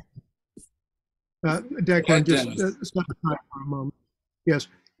 interesting. Declan, just step aside for a moment. Yes,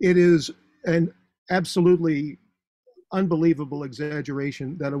 it is an absolutely unbelievable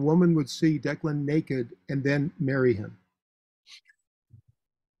exaggeration that a woman would see Declan naked and then marry him.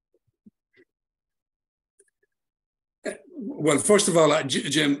 Well, first of all,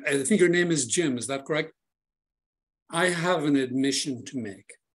 Jim, I think your name is Jim, is that correct? I have an admission to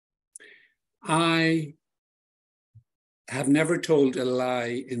make. I have never told a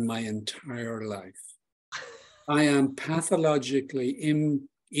lie in my entire life. I am pathologically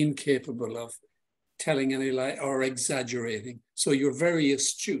incapable of telling any lie or exaggerating. So you're very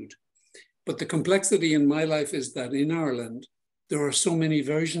astute. But the complexity in my life is that in Ireland, there are so many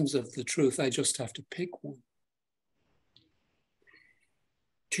versions of the truth, I just have to pick one.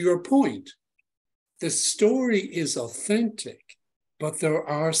 To your point, the story is authentic, but there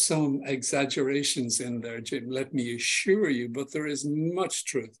are some exaggerations in there, Jim, let me assure you, but there is much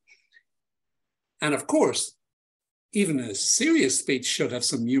truth. And of course, even a serious speech should have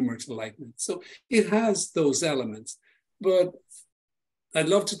some humor to lighten it. So it has those elements, but I'd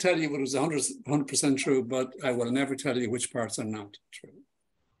love to tell you what was 100% true, but I will never tell you which parts are not true.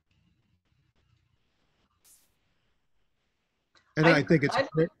 And I think it's...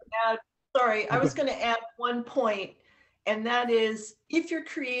 I was going to add one point, and that is, if you're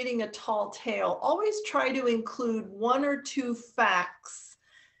creating a tall tale, always try to include one or two facts,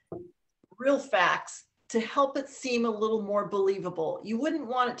 real facts, to help it seem a little more believable. You wouldn't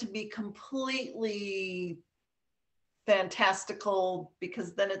want it to be completely fantastical,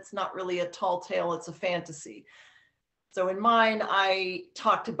 because then it's not really a tall tale, it's a fantasy. So in mine, I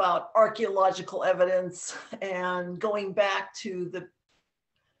talked about archaeological evidence and going back to the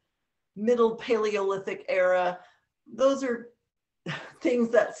Middle Paleolithic era. Those are things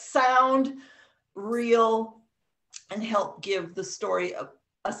that sound real and help give the story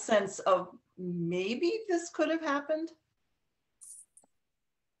a sense of maybe this could have happened.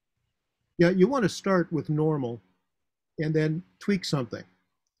 Yeah, you want to start with normal and then tweak something.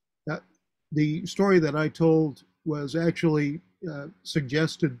 The story that I told was actually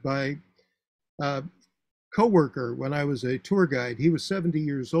suggested by a coworker when I was a tour guide. He was 70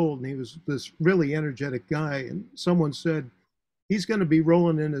 years old and he was this really energetic guy. And someone said, he's going to be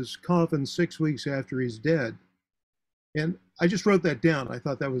rolling in his coffin 6 weeks after he's dead. And I just wrote that down. I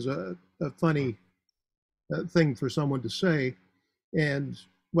thought that was a funny thing for someone to say. And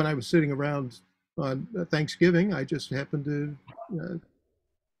when I was sitting around on Thanksgiving, I just happened to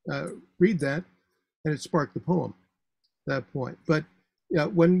read that, and it sparked the poem at that point. But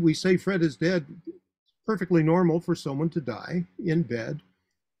when we say Fred is dead, it's perfectly normal for someone to die in bed.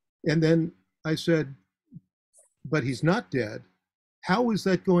 And then I said, but he's not dead. How is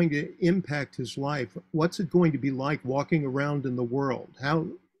that going to impact his life? What's it going to be like walking around in the world? How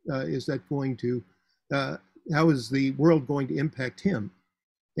is that going to, how is the world going to impact him?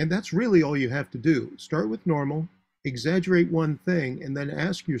 And that's really all you have to do. Start with normal, exaggerate one thing, and then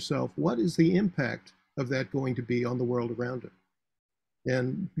ask yourself, what is the impact of that going to be on the world around it?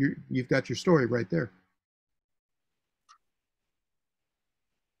 And you've got your story right there.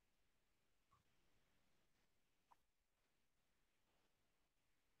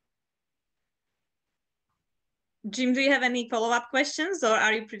 Jim, do you have any follow-up questions, or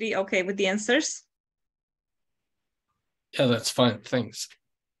are you pretty okay with the answers? Yeah, that's fine. Thanks.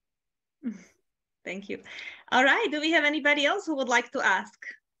 Thank you. All right. Do we have anybody else who would like to ask?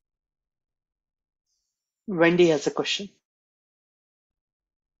 Wendy has a question.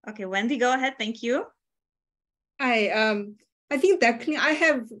 Okay, Wendy, go ahead. Thank you. Hi. I think Declan, I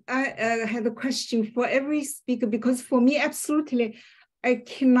have a question for every speaker, because for me, absolutely, I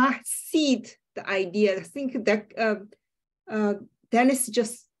cannot see the idea. I think that Dennis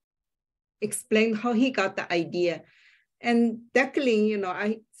just explained how he got the idea. And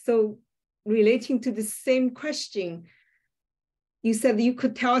Declan, so relating to the same question, you said you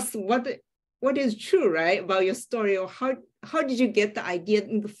could tell us what is true, right, about your story, or how did you get the idea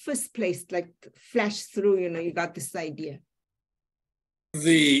in the first place, like flash through, you got this idea?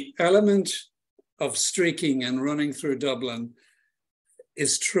 The element of streaking and running through Dublin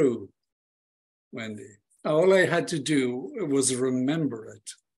is true, Wendy. All I had to do was remember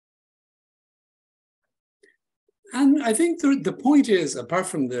it. And I think the point is, apart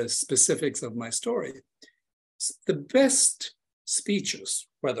from the specifics of my story, the best speeches,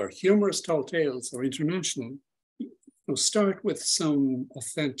 whether humorous tall tales or international, start with some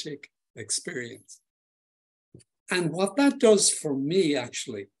authentic experience. And what that does for me,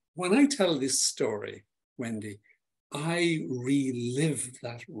 actually, when I tell this story, Wendy, I relive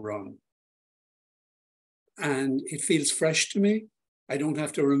that run. And it feels fresh to me. I don't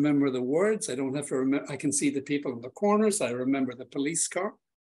have to remember the words. I don't have to remember. I can see the people in the corners. I remember the police car.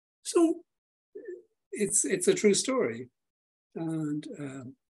 So it's a true story. And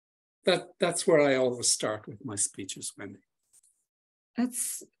that's where I always start with my speeches, Wendy.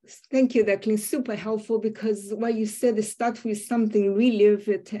 Thank you, Declan. Super helpful, because what you said is start with something, relive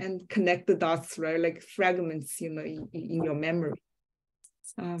it and connect the dots, right? Like fragments, in your memory.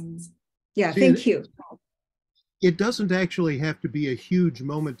 Yeah, thank you. It doesn't actually have to be a huge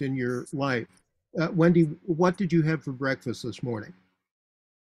moment in your life. Wendy, what did you have for breakfast this morning?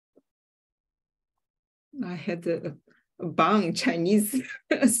 I had a bun, Chinese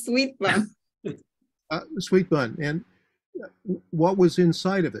sweet bun. Sweet bun. And what was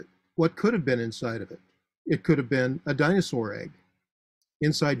inside of it? What could have been inside of it? It could have been a dinosaur egg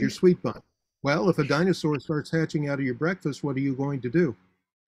inside your sweet bun. Well, if a dinosaur starts hatching out of your breakfast, what are you going to do?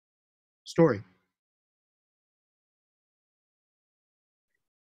 Story.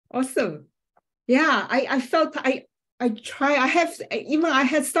 Awesome. Yeah, I felt I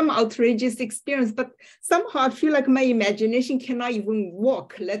had some outrageous experience, but somehow I feel like my imagination cannot even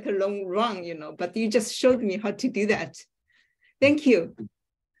walk, let alone run, but you just showed me how to do that. Thank you.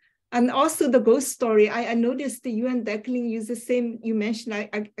 And also the ghost story, I noticed that you and Declan use the same, you mentioned,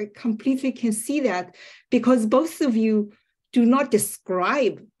 I completely can see that, because both of you do not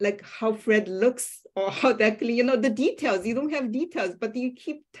describe like how Fred looks or how Declan, the details, you don't have details, but you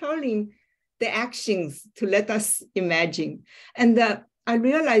keep telling the actions to let us imagine. And I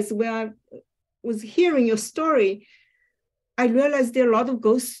realized when I was hearing your story, I realized there are a lot of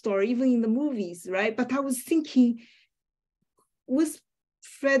ghost stories, even in the movies, right? But I was thinking, was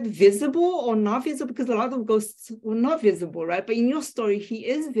Fred visible or not visible? Because a lot of ghosts were not visible, right? But in your story, he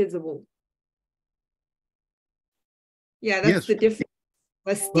is visible. Yeah, that's the difference.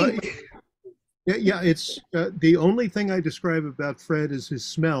 Yeah, it's the only thing I describe about Fred is his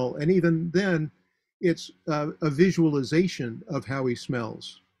smell. And even then, it's a visualization of how he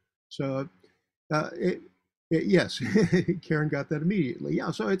smells. So, yes, Karen got that immediately.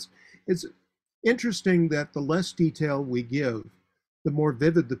 Yeah, so it's interesting that the less detail we give, the more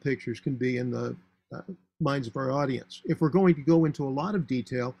vivid the pictures can be in the minds of our audience. If we're going to go into a lot of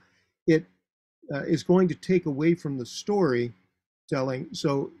detail, it is going to take away from the story telling.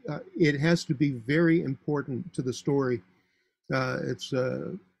 So it has to be very important to the story.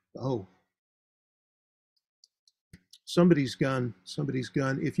 Somebody's gun.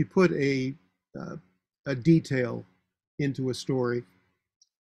 If you put a detail into a story,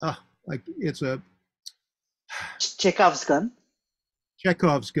 like it's a Chekhov's gun.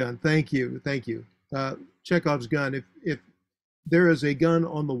 Chekhov's gun. Thank you. Chekhov's gun. If there is a gun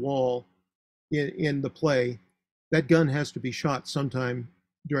on the wall in the play, that gun has to be shot sometime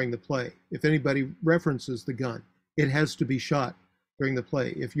during the play. If anybody references the gun, it has to be shot during the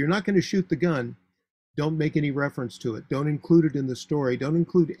play. If you're not going to shoot the gun, don't make any reference to it. Don't include it in the story. Don't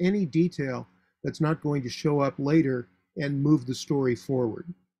include any detail that's not going to show up later and move the story forward.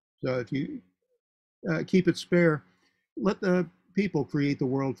 So if you keep it spare, let the people create the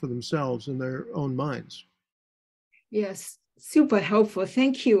world for themselves in their own minds. Yes, super helpful.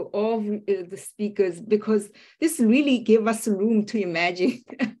 Thank you, all the speakers, because this really gave us room to imagine.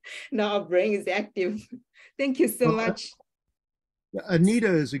 Now our brain is active. Thank you so much. Anita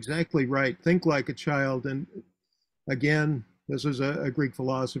is exactly right. Think like a child. And again, this is a Greek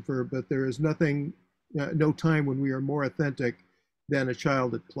philosopher, but there is no time when we are more authentic than a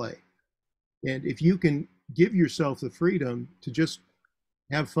child at play. And if you can give yourself the freedom to just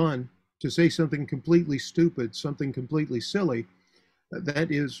have fun, to say something completely stupid, something completely silly,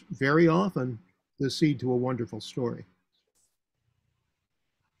 that is very often the seed to a wonderful story.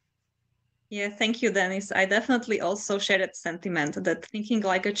 Yeah, thank you, Dennis. I definitely also share that sentiment that thinking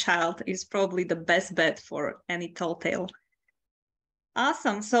like a child is probably the best bet for any tall tale.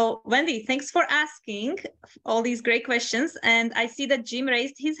 Awesome. So, Wendy, thanks for asking all these great questions. And I see that Jim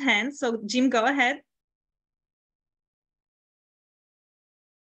raised his hand. So, Jim, go ahead.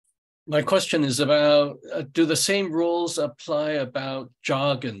 My question is about, do the same rules apply about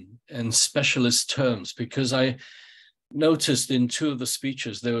jargon and specialist terms? Because I noticed in two of the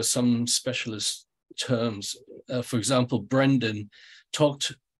speeches, there were some specialist terms. For example, Brendan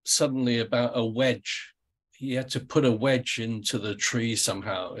talked suddenly about a wedge. He had to put a wedge into the tree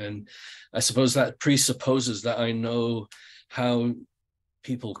somehow. And I suppose that presupposes that I know how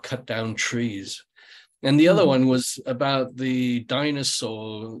people cut down trees. And the other one was about the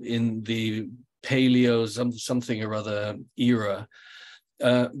dinosaur in the paleo something or other era.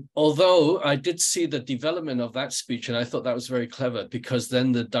 Although I did see the development of that speech, and I thought that was very clever, because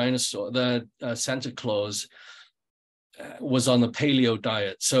then the dinosaur, the Santa Claus was on the paleo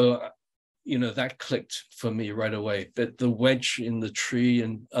diet. So, you know, that clicked for me right away, that the wedge in the tree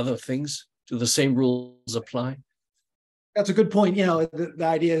and other things, do the same rules apply? That's a good point. You know, the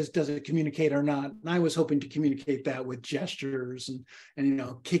idea is, does it communicate or not? And I was hoping to communicate that with gestures and you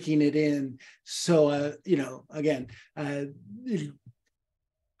know, kicking it in. So, you know, again, it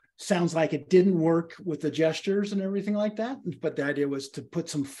sounds like it didn't work with the gestures and everything like that. But the idea was to put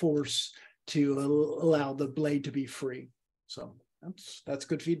some force to allow the blade to be free. So that's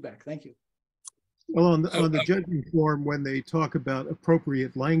good feedback. Thank you. Well, on the judging form, when they talk about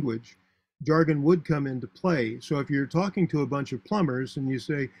appropriate language, jargon would come into play. So if you're talking to a bunch of plumbers and you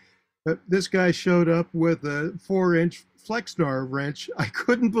say, this guy showed up with a 4-inch Flexstar wrench, I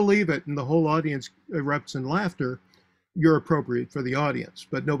couldn't believe it, and the whole audience erupts in laughter, you're appropriate for the audience,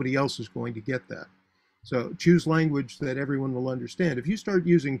 but nobody else is going to get that. So choose language that everyone will understand. If you start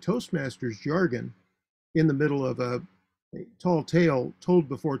using Toastmasters jargon in the middle of a tall tale told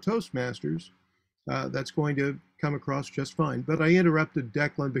before Toastmasters, that's going to come across just fine. But I interrupted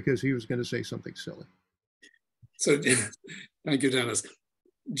Declan because he was going to say something silly. So, thank you, Dennis.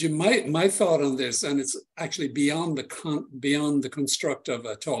 Jim, my thought on this, and it's actually beyond the construct of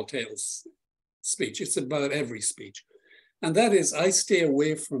a tall tales speech. It's about every speech, and that is, I stay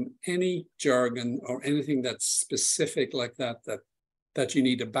away from any jargon or anything that's specific like that you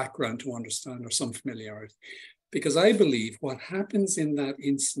need a background to understand or some familiarity. Because I believe what happens in that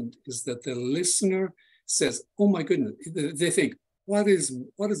instant is that the listener says, oh my goodness, they think, what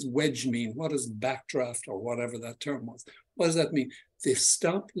does wedge mean? What does backdraft, or whatever that term was? What does that mean? They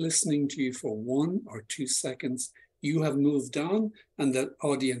stop listening to you for 1 or 2 seconds. You have moved on, and the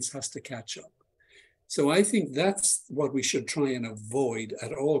audience has to catch up. So I think that's what we should try and avoid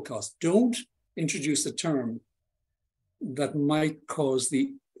at all costs. Don't introduce a term that might cause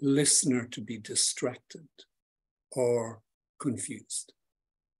the listener to be distracted or confused.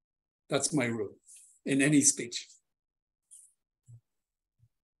 That's my rule in any speech.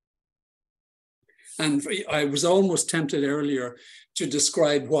 And I was almost tempted earlier to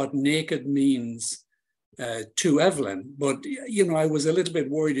describe what naked means to Evelyn, but you know, I was a little bit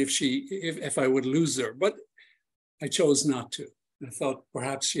worried if I would lose her, but I chose not to. I thought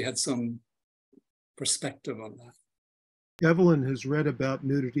perhaps she had some perspective on that. Evelyn has read about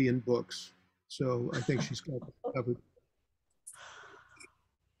nudity in books, so I think she's got it covered.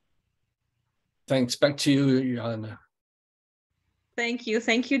 Thanks. Back to you, Yana. Thank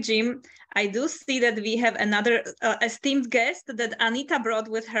you, Jim. I do see that we have another esteemed guest that Anita brought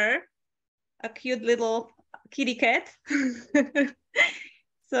with her, a cute little kitty cat.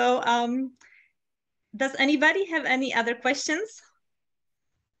 So does anybody have any other questions?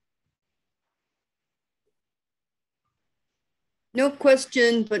 No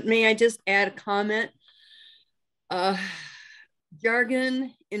question, but may I just add a comment?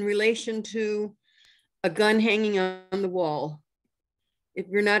 Jargon in relation to a gun hanging on the wall. If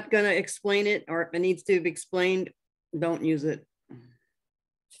you're not going to explain it, or if it needs to be explained, don't use it.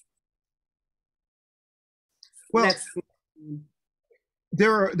 Well,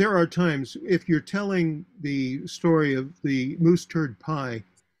 there are times, if you're telling the story of the moose turd pie,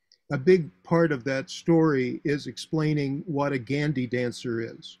 a big part of that story is explaining what a Gandhi dancer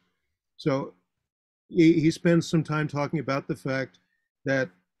is. So he spends some time talking about the fact that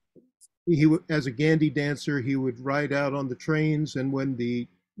as a Gandhi dancer, he would ride out on the trains, and when the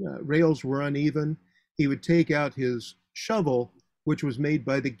rails were uneven, he would take out his shovel, which was made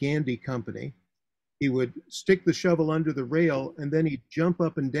by the Gandhi company. He would stick the shovel under the rail, and then he'd jump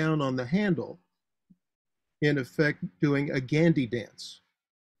up and down on the handle, in effect doing a Gandhi dance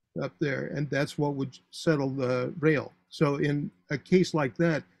up there, and that's what would settle the rail. So in a case like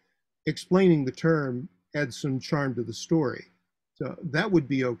that, explaining the term adds some charm to the story. So that would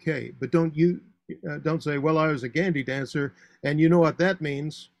be okay, but don't say, well, I was a Gandhi dancer, and you know what that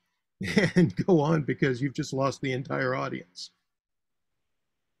means, and go on, because you've just lost the entire audience.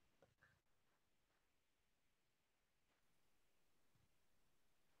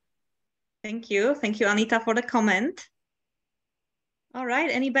 Thank you, Anita, for the comment. All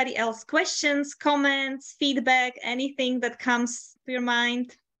right, anybody else? Questions, comments, feedback, anything that comes to your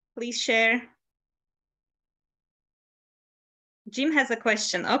mind, please share. Jim has a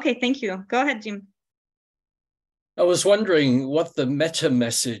question. Okay, thank you. Go ahead, Jim. I was wondering what the meta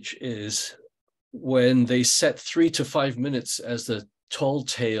message is when they set 3 to 5 minutes as the tall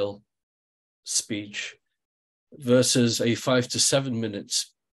tale speech versus a 5 to 7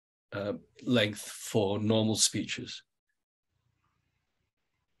 minutes length for normal speeches?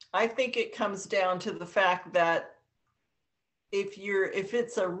 I think it comes down to the fact that if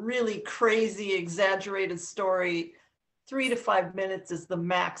it's a really crazy, exaggerated story, 3 to 5 minutes is the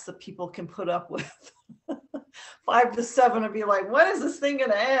max that people can put up with. 5 to 7 would be like, when is this thing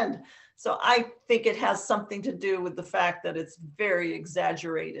going to end? So I think it has something to do with the fact that it's very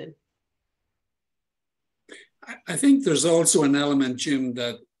exaggerated. I think there's also an element, Jim,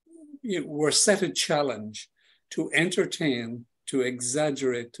 that we're set a challenge to entertain, to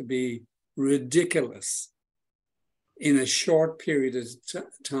exaggerate, to be ridiculous in a short period of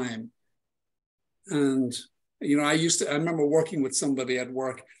time. And, I remember working with somebody at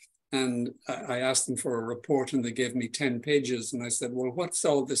work, and I asked them for a report and they gave me 10 pages. And I said, well, what's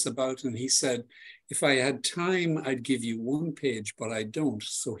all this about? And he said, if I had time, I'd give you 1 page, but I don't.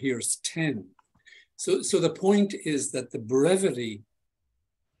 So here's 10. So the point is that the brevity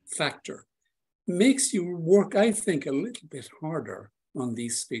factor makes you work, I think, a little bit harder on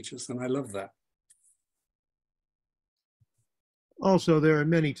these speeches. And I love that. Also, there are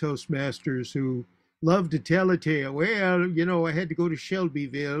many Toastmasters who love to tell a tale. Well, I had to go to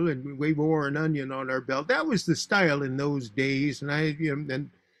Shelbyville and we wore an onion on our belt. That was the style in those days. And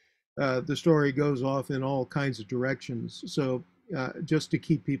the story goes off in all kinds of directions. So just to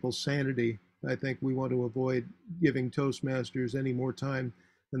keep people's sanity, I think we want to avoid giving Toastmasters any more time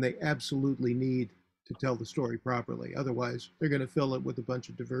than they absolutely need to tell the story properly. Otherwise, they're going to fill it with a bunch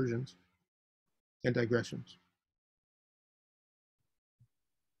of diversions and digressions.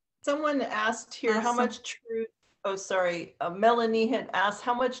 Someone asked here how much truth, Melanie had asked,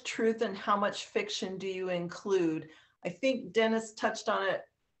 how much truth and how much fiction do you include? I think Dennis touched on it.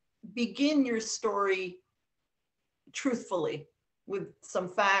 Begin your story truthfully with some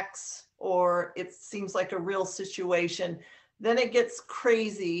facts, or it seems like a real situation. Then it gets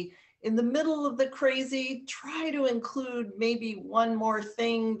crazy. In the middle of the crazy, try to include maybe one more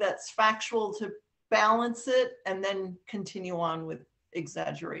thing that's factual to balance it, and then continue on with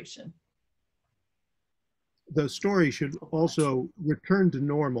exaggeration. The story should also return to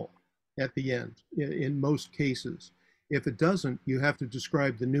normal at the end in most cases. If it doesn't, you have to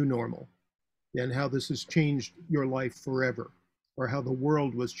describe the new normal and how this has changed your life forever, or how the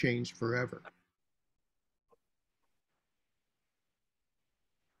world was changed forever.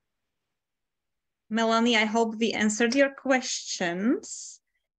 Melanie, I hope we answered your questions.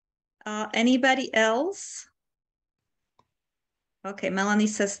 Anybody else? Okay, Melanie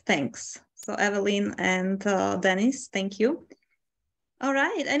says thanks. So Evelyn and Dennis, thank you. All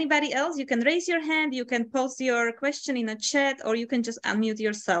right, anybody else? You can raise your hand, you can post your question in a chat, or you can just unmute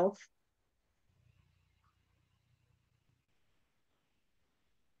yourself.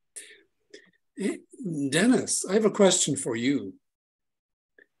 Dennis, I have a question for you.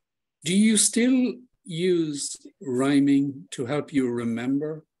 Do you still use rhyming to help you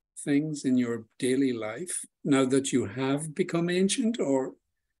remember things in your daily life now that you have become ancient? Or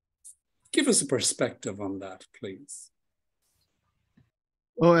give us a perspective on that, please.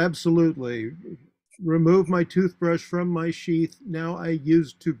 Oh, absolutely. Remove my toothbrush from my sheath. Now I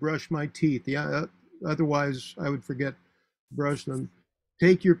use to brush my teeth. Yeah, otherwise I would forget to brush them.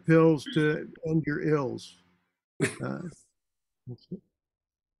 Take your pills to end your ills.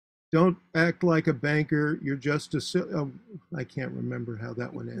 Don't act like a banker. You're just a I can't remember how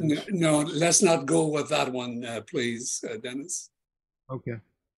that one ends. No, let's not go with that one, please, Dennis. Okay.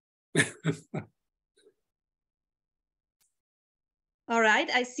 All right,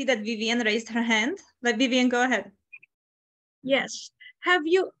 I see that Vivian raised her hand. Let Vivian go ahead. Yes. Have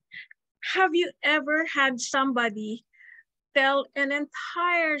you ever had somebody tell an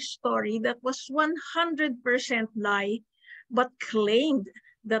entire story that was 100% lie, but claimed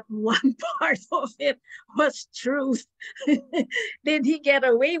that one part of it was truth? Did he get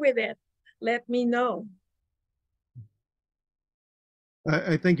away with it? Let me know.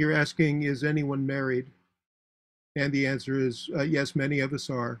 I think you're asking, is anyone married? And the answer is yes, many of us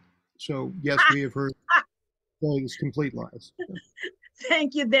are. So yes, we have heard those complete lies.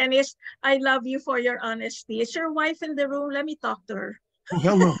 Thank you, Dennis. I love you for your honesty. Is your wife in the room? Let me talk to her. Oh,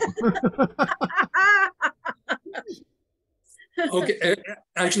 hell no. Okay,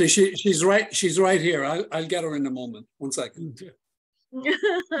 actually, she's right. She's right here. I'll get her in a moment. 1 second.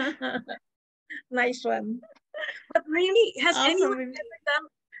 Nice one. But really, has anyone ever done?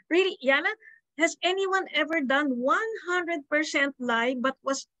 Really, Yana, has anyone ever done 100% lie, but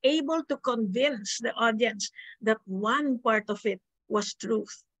was able to convince the audience that one part of it was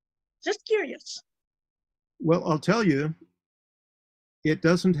truth? Just curious. Well, I'll tell you, It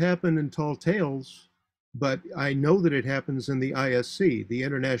doesn't happen in tall tales, but I know that it happens in the ISC, the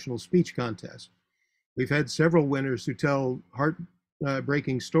International Speech Contest. We've had several winners who tell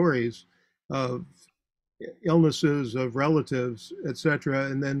heartbreaking stories of illnesses of relatives, etc.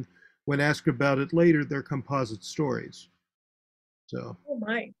 And then when asked about it later, they're composite stories. So. Oh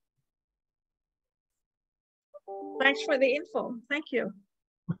my. Thanks for the info. Thank you.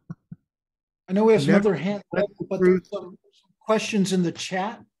 I know we have some Never other hands, let up, the but truth- there's some questions in the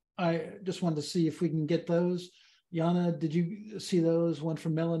chat. I just wanted to see if we can get those. Yana, did you see those? One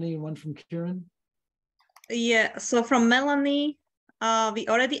from Melanie and one from Kieran? Yeah, so from Melanie, we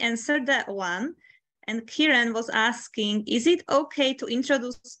already answered that one. And Kieran was asking, is it okay to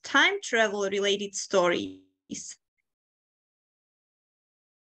introduce time travel related stories?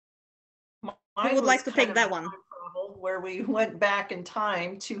 Who would like to take that one? Where we went back in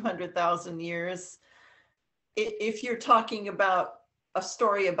time 200,000 years. If you're talking about a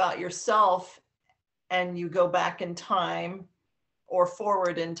story about yourself and you go back in time or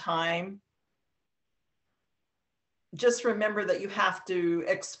forward in time, just remember that you have to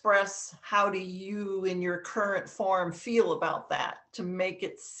express how do you in your current form feel about that to make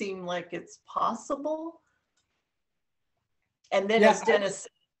it seem like it's possible. And then, as Dennis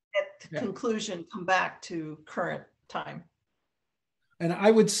said, at the conclusion, come back to current time. And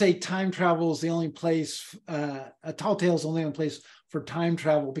I would say time travel is the only place, a tall tale is the only place for time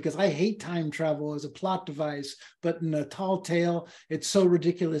travel, because I hate time travel as a plot device, but in a tall tale, it's so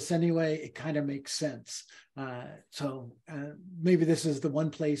ridiculous anyway, it kind of makes sense. So maybe this is the one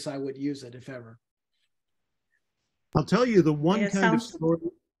place I would use it, if ever. I'll tell you the one kind of story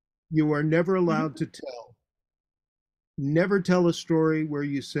you are never allowed to tell. Never tell a story where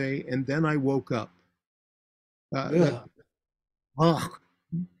you say, and then I woke up. That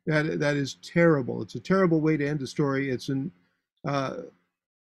is terrible. It's a terrible way to end a story. It's a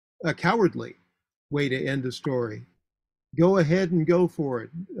cowardly way to end a story. Go ahead and go for it.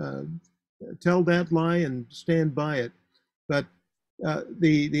 Tell that lie and stand by it. But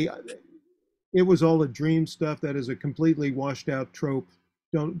it was all a dream stuff. That is a completely washed out trope.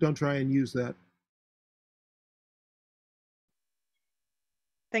 Don't try and use that.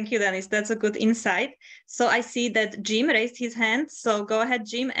 Thank you, Dennis. That's a good insight. So I see that Jim raised his hand. So go ahead,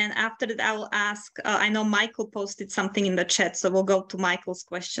 Jim. And after that, I will ask, I know Michael posted something in the chat, so we'll go to Michael's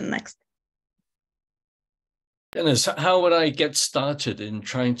question next. Dennis, how would I get started in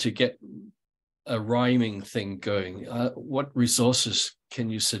trying to get a rhyming thing going? What resources can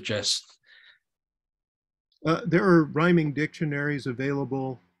you suggest? There are rhyming dictionaries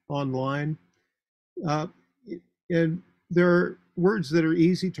available online. And there are words that are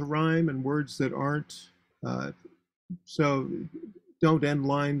easy to rhyme and words that aren't. So don't end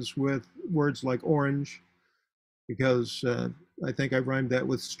lines with words like orange, because I think I rhymed that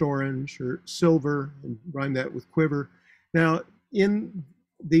with storange, or silver, and rhymed that with quiver. Now, in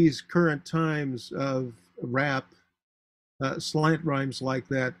these current times of rap, slant rhymes like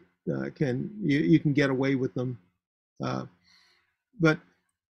that you can get away with them. But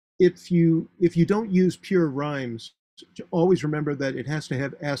if you don't use pure rhymes, always remember that it has to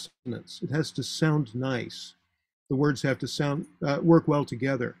have assonance. It has to sound nice. The words have to work well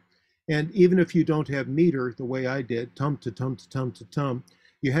together. And even if you don't have meter, the way I did, tum to tum to tum to tum,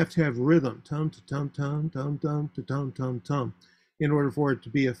 you have to have rhythm, tum to tum tum tum tum to tum tum tum, in order for it to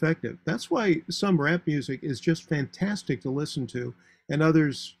be effective. That's why some rap music is just fantastic to listen to, and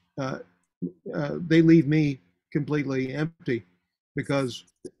others, they leave me completely empty, because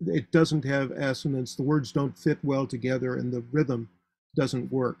it doesn't have assonance, the words don't fit well together, and the rhythm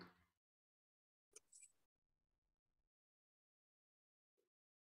doesn't work.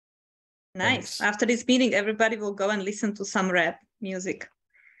 Nice. Thanks. After this meeting, everybody will go and listen to some rap music.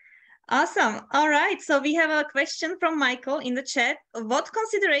 Awesome. All right. So we have a question from Michael in the chat. What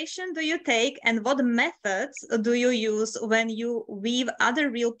consideration do you take and what methods do you use when you weave other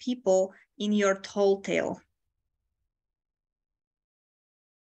real people in your tall tale?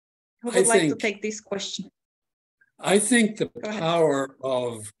 Who would like to take this question? I think the power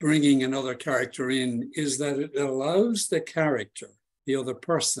of bringing another character in is that it allows the character, the other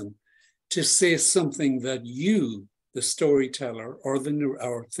person, to say something that you, the storyteller, or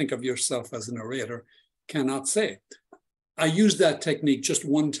think of yourself as a narrator, cannot say. I used that technique just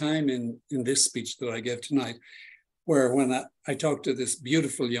one time in this speech that I gave tonight, where when I talked to this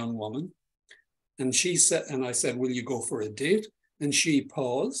beautiful young woman, and she said, and I said, "Will you go for a date?" And she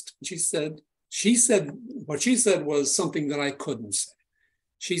paused. She said, what she said was something that I couldn't say.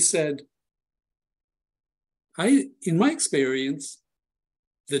 She said, in my experience,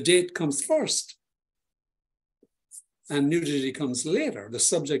 the date comes first. and nudity comes later, the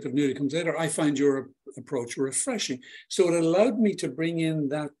subject of nudity comes later, I find your approach refreshing. So it allowed me to bring in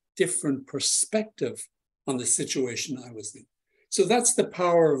that different perspective on the situation I was in. So that's the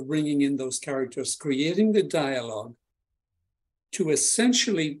power of bringing in those characters, creating the dialogue to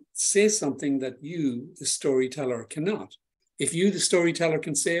essentially say something that you, the storyteller, cannot. If you, the storyteller,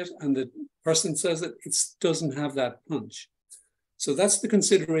 can say it and the person says it, it doesn't have that punch. So that's the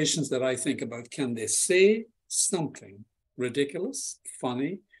considerations that I think about. Can they say something ridiculous,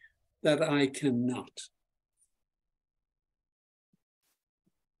 funny, that I cannot?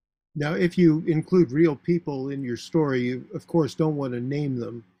 Now, if you include real people in your story, you, of course, don't want to name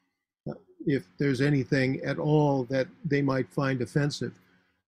them if there's anything at all that they might find offensive.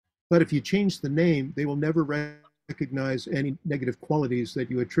 But if you change the name, they will never recognize any negative qualities that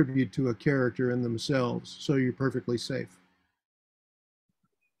you attribute to a character in themselves. So you're perfectly safe.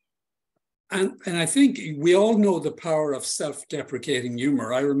 And I think we all know the power of self-deprecating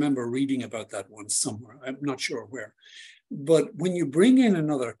humor. I remember reading about that once somewhere. I'm not sure where. But when you bring in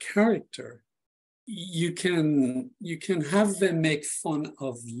another character, you can have them make fun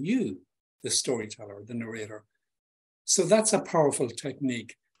of you, the storyteller, the narrator. So that's a powerful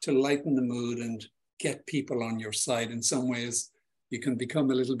technique to lighten the mood and get people on your side. In some ways, you can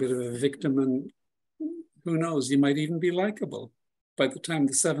become a little bit of a victim, and who knows, you might even be likable by the time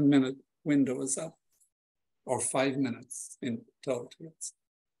the 7-minute window is up, or 5 minutes in total.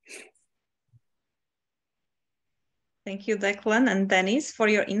 Thank you, Declan and Dennis, for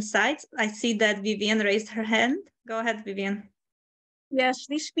your insights. I see that Vivian raised her hand. Go ahead, Vivian. Yes,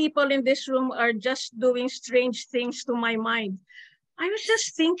 these people in this room are just doing strange things to my mind. I was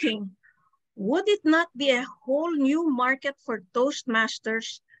just thinking, would it not be a whole new market for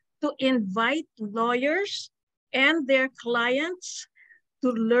Toastmasters to invite lawyers and their clients to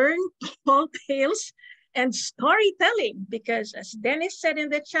learn tall tales and storytelling? Because as Dennis said in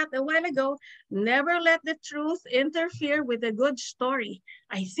the chat a while ago, never let the truth interfere with a good story.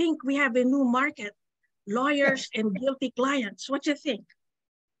 I think we have a new market, lawyers and guilty clients. What do you think?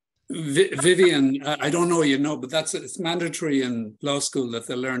 Vivian, I don't know, you know, but it's mandatory in law school that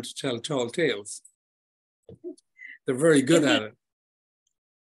they learn to tell tall tales. They're very good at it.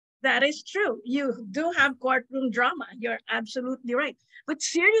 That is true. You do have courtroom drama. You're absolutely right. But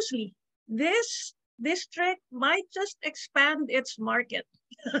seriously, this trick might just expand its market.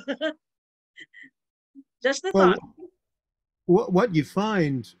 Just a thought. What you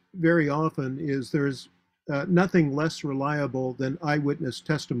find very often is there's nothing less reliable than eyewitness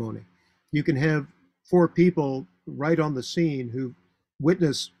testimony. You can have 4 people right on the scene who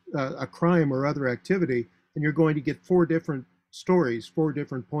witness a crime or other activity, and you're going to get 4 different stories, 4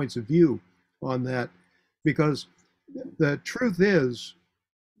 different points of view on that, because the truth is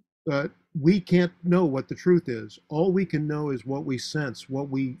we can't know what the truth is. All we can know is what we sense, what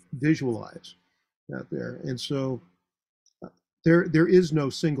we visualize out there. And so there is no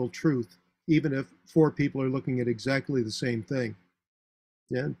single truth, even if 4 people are looking at exactly the same thing.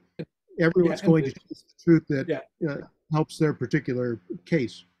 Yeah, everyone's going to choose the truth that helps their particular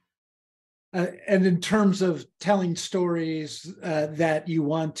case. And in terms of telling stories that you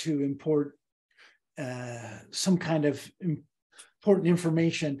want to import some kind of important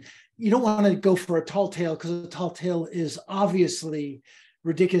information, you don't want to go for a tall tale, because a tall tale is obviously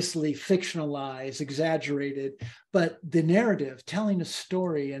ridiculously fictionalized, exaggerated. But the narrative, telling a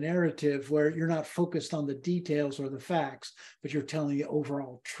story, a narrative where you're not focused on the details or the facts, but you're telling the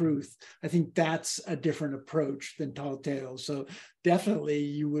overall truth, I think that's a different approach than tall tales. So definitely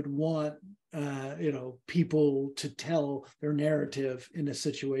you would want people to tell their narrative in a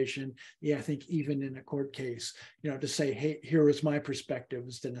situation. Yeah, I think even in a court case, to say, hey, here is my perspective,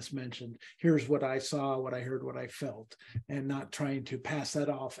 as Dennis mentioned. Here's what I saw, what I heard, what I felt, and not trying to pass that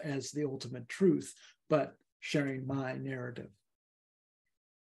off as the ultimate truth, but sharing my narrative.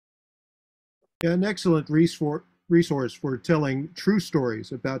 Yeah, an excellent resource for telling true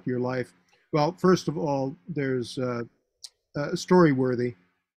stories about your life. Well, first of all, there's Storyworthy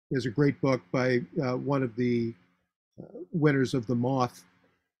is a great book by one of the winners of the Moth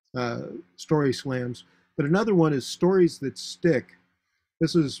Story Slams. But another one is Stories That Stick.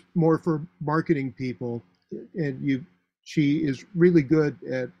 This is more for marketing people, and she is really good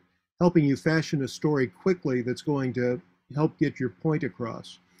at helping you fashion a story quickly that's going to help get your point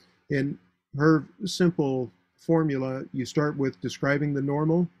across. In her simple formula, you start with describing the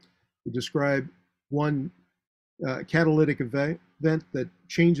normal, you describe one catalytic event that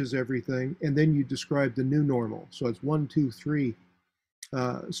changes everything, and then you describe the new normal. So it's 1, 2, 3.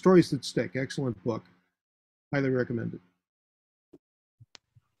 Stories That Stick, excellent book. Highly recommended.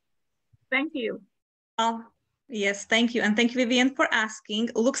 Thank you. Yes, thank you. And thank you, Vivian, for asking.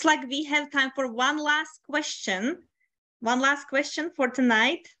 Looks like we have time for one last question. One last question for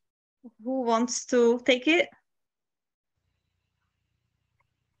tonight. Who wants to take it?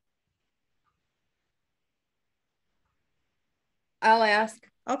 I'll ask.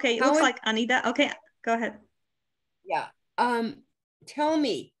 Okay, it looks like Anita. Okay, go ahead. Yeah. Tell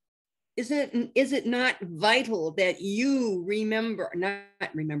me, is it not vital that you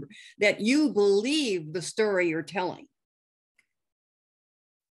that you believe the story you're telling?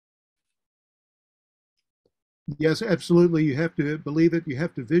 Yes, absolutely. You have to believe it. You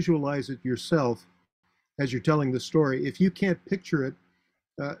have to visualize it yourself as you're telling the story. If you can't picture it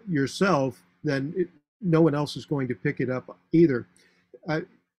yourself, then no one else is going to pick it up either.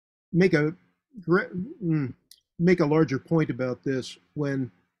 Make a larger point about this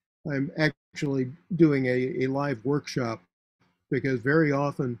when I'm actually doing a live workshop, because very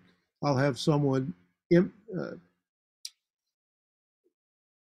often I'll have someone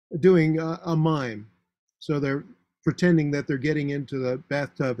doing a mime. So they're pretending that they're getting into the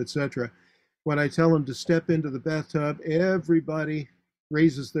bathtub, etc. When I tell them to step into the bathtub, everybody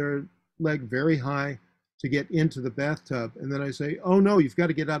raises their leg very high to get into the bathtub. And then I say, oh no, you've got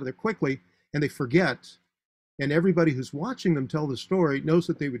to get out of there quickly. And they forget. And everybody who's watching them tell the story knows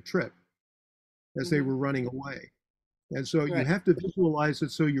that they would trip as they were running away. And so you have to visualize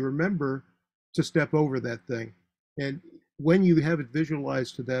it so you remember to step over that thing. And when you have it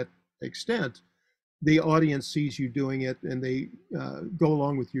visualized to that extent, the audience sees you doing it, and they go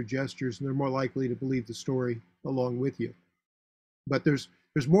along with your gestures, and they're more likely to believe the story along with you. But there's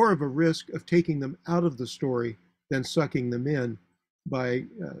more of a risk of taking them out of the story than sucking them in by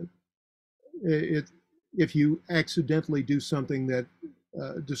if you accidentally do something that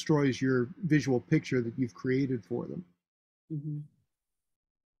destroys your visual picture that you've created for them.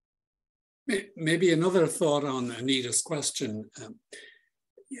 Maybe another thought on Anita's question.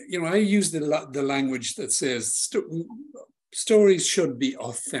 I use the language that says stories should be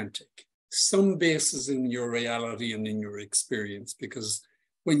authentic, some basis in your reality and in your experience, because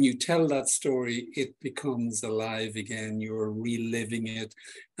when you tell that story, it becomes alive again. You're reliving it,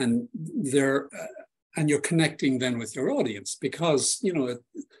 and you're connecting then with your audience, because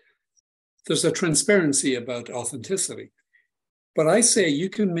there's a transparency about authenticity. But I say you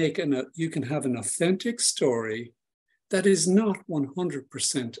can have an authentic story that is not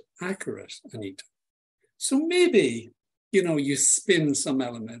 100% accurate, Anita. So maybe, you spin some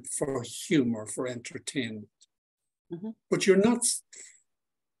element for humor, for entertainment, but you're not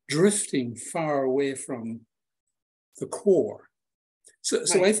drifting far away from the core.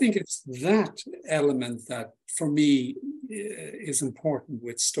 So I think it's that element that, for me, is important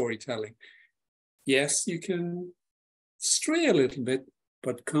with storytelling. Yes, you can stray a little bit,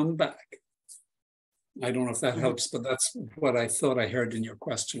 but come back. I don't know if that helps, but that's what I thought I heard in your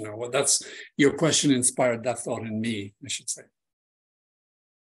question. Or that's your question inspired that thought in me, I should say.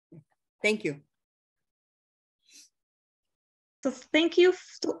 Thank you. So thank you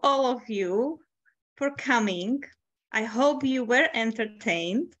to all of you for coming. I hope you were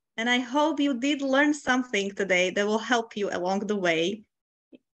entertained, and I hope you did learn something today that will help you along the way,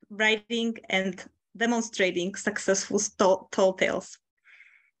 writing and demonstrating successful tall tales.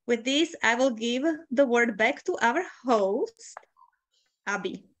 With this, I will give the word back to our host,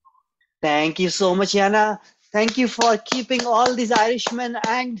 Abby. Thank you so much, Yana. Thank you for keeping all these Irishmen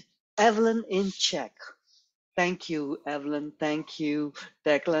and Evelyn in check. Thank you, Evelyn. Thank you,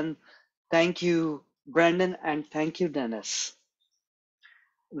 Declan. Thank you, Brendan. And thank you, Dennis.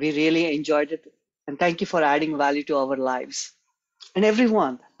 We really enjoyed it. And thank you for adding value to our lives. And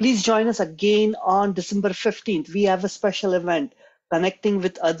everyone, please join us again on December 15th. We have a special event. Connecting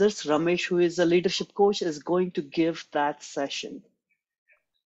with others. Ramesh, who is a leadership coach, is going to give that session.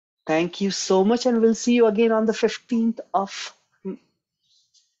 Thank you so much, and we'll see you again on the 15th of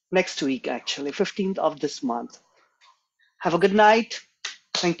next week, actually, 15th of this month. Have a good night.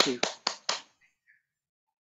 Thank you.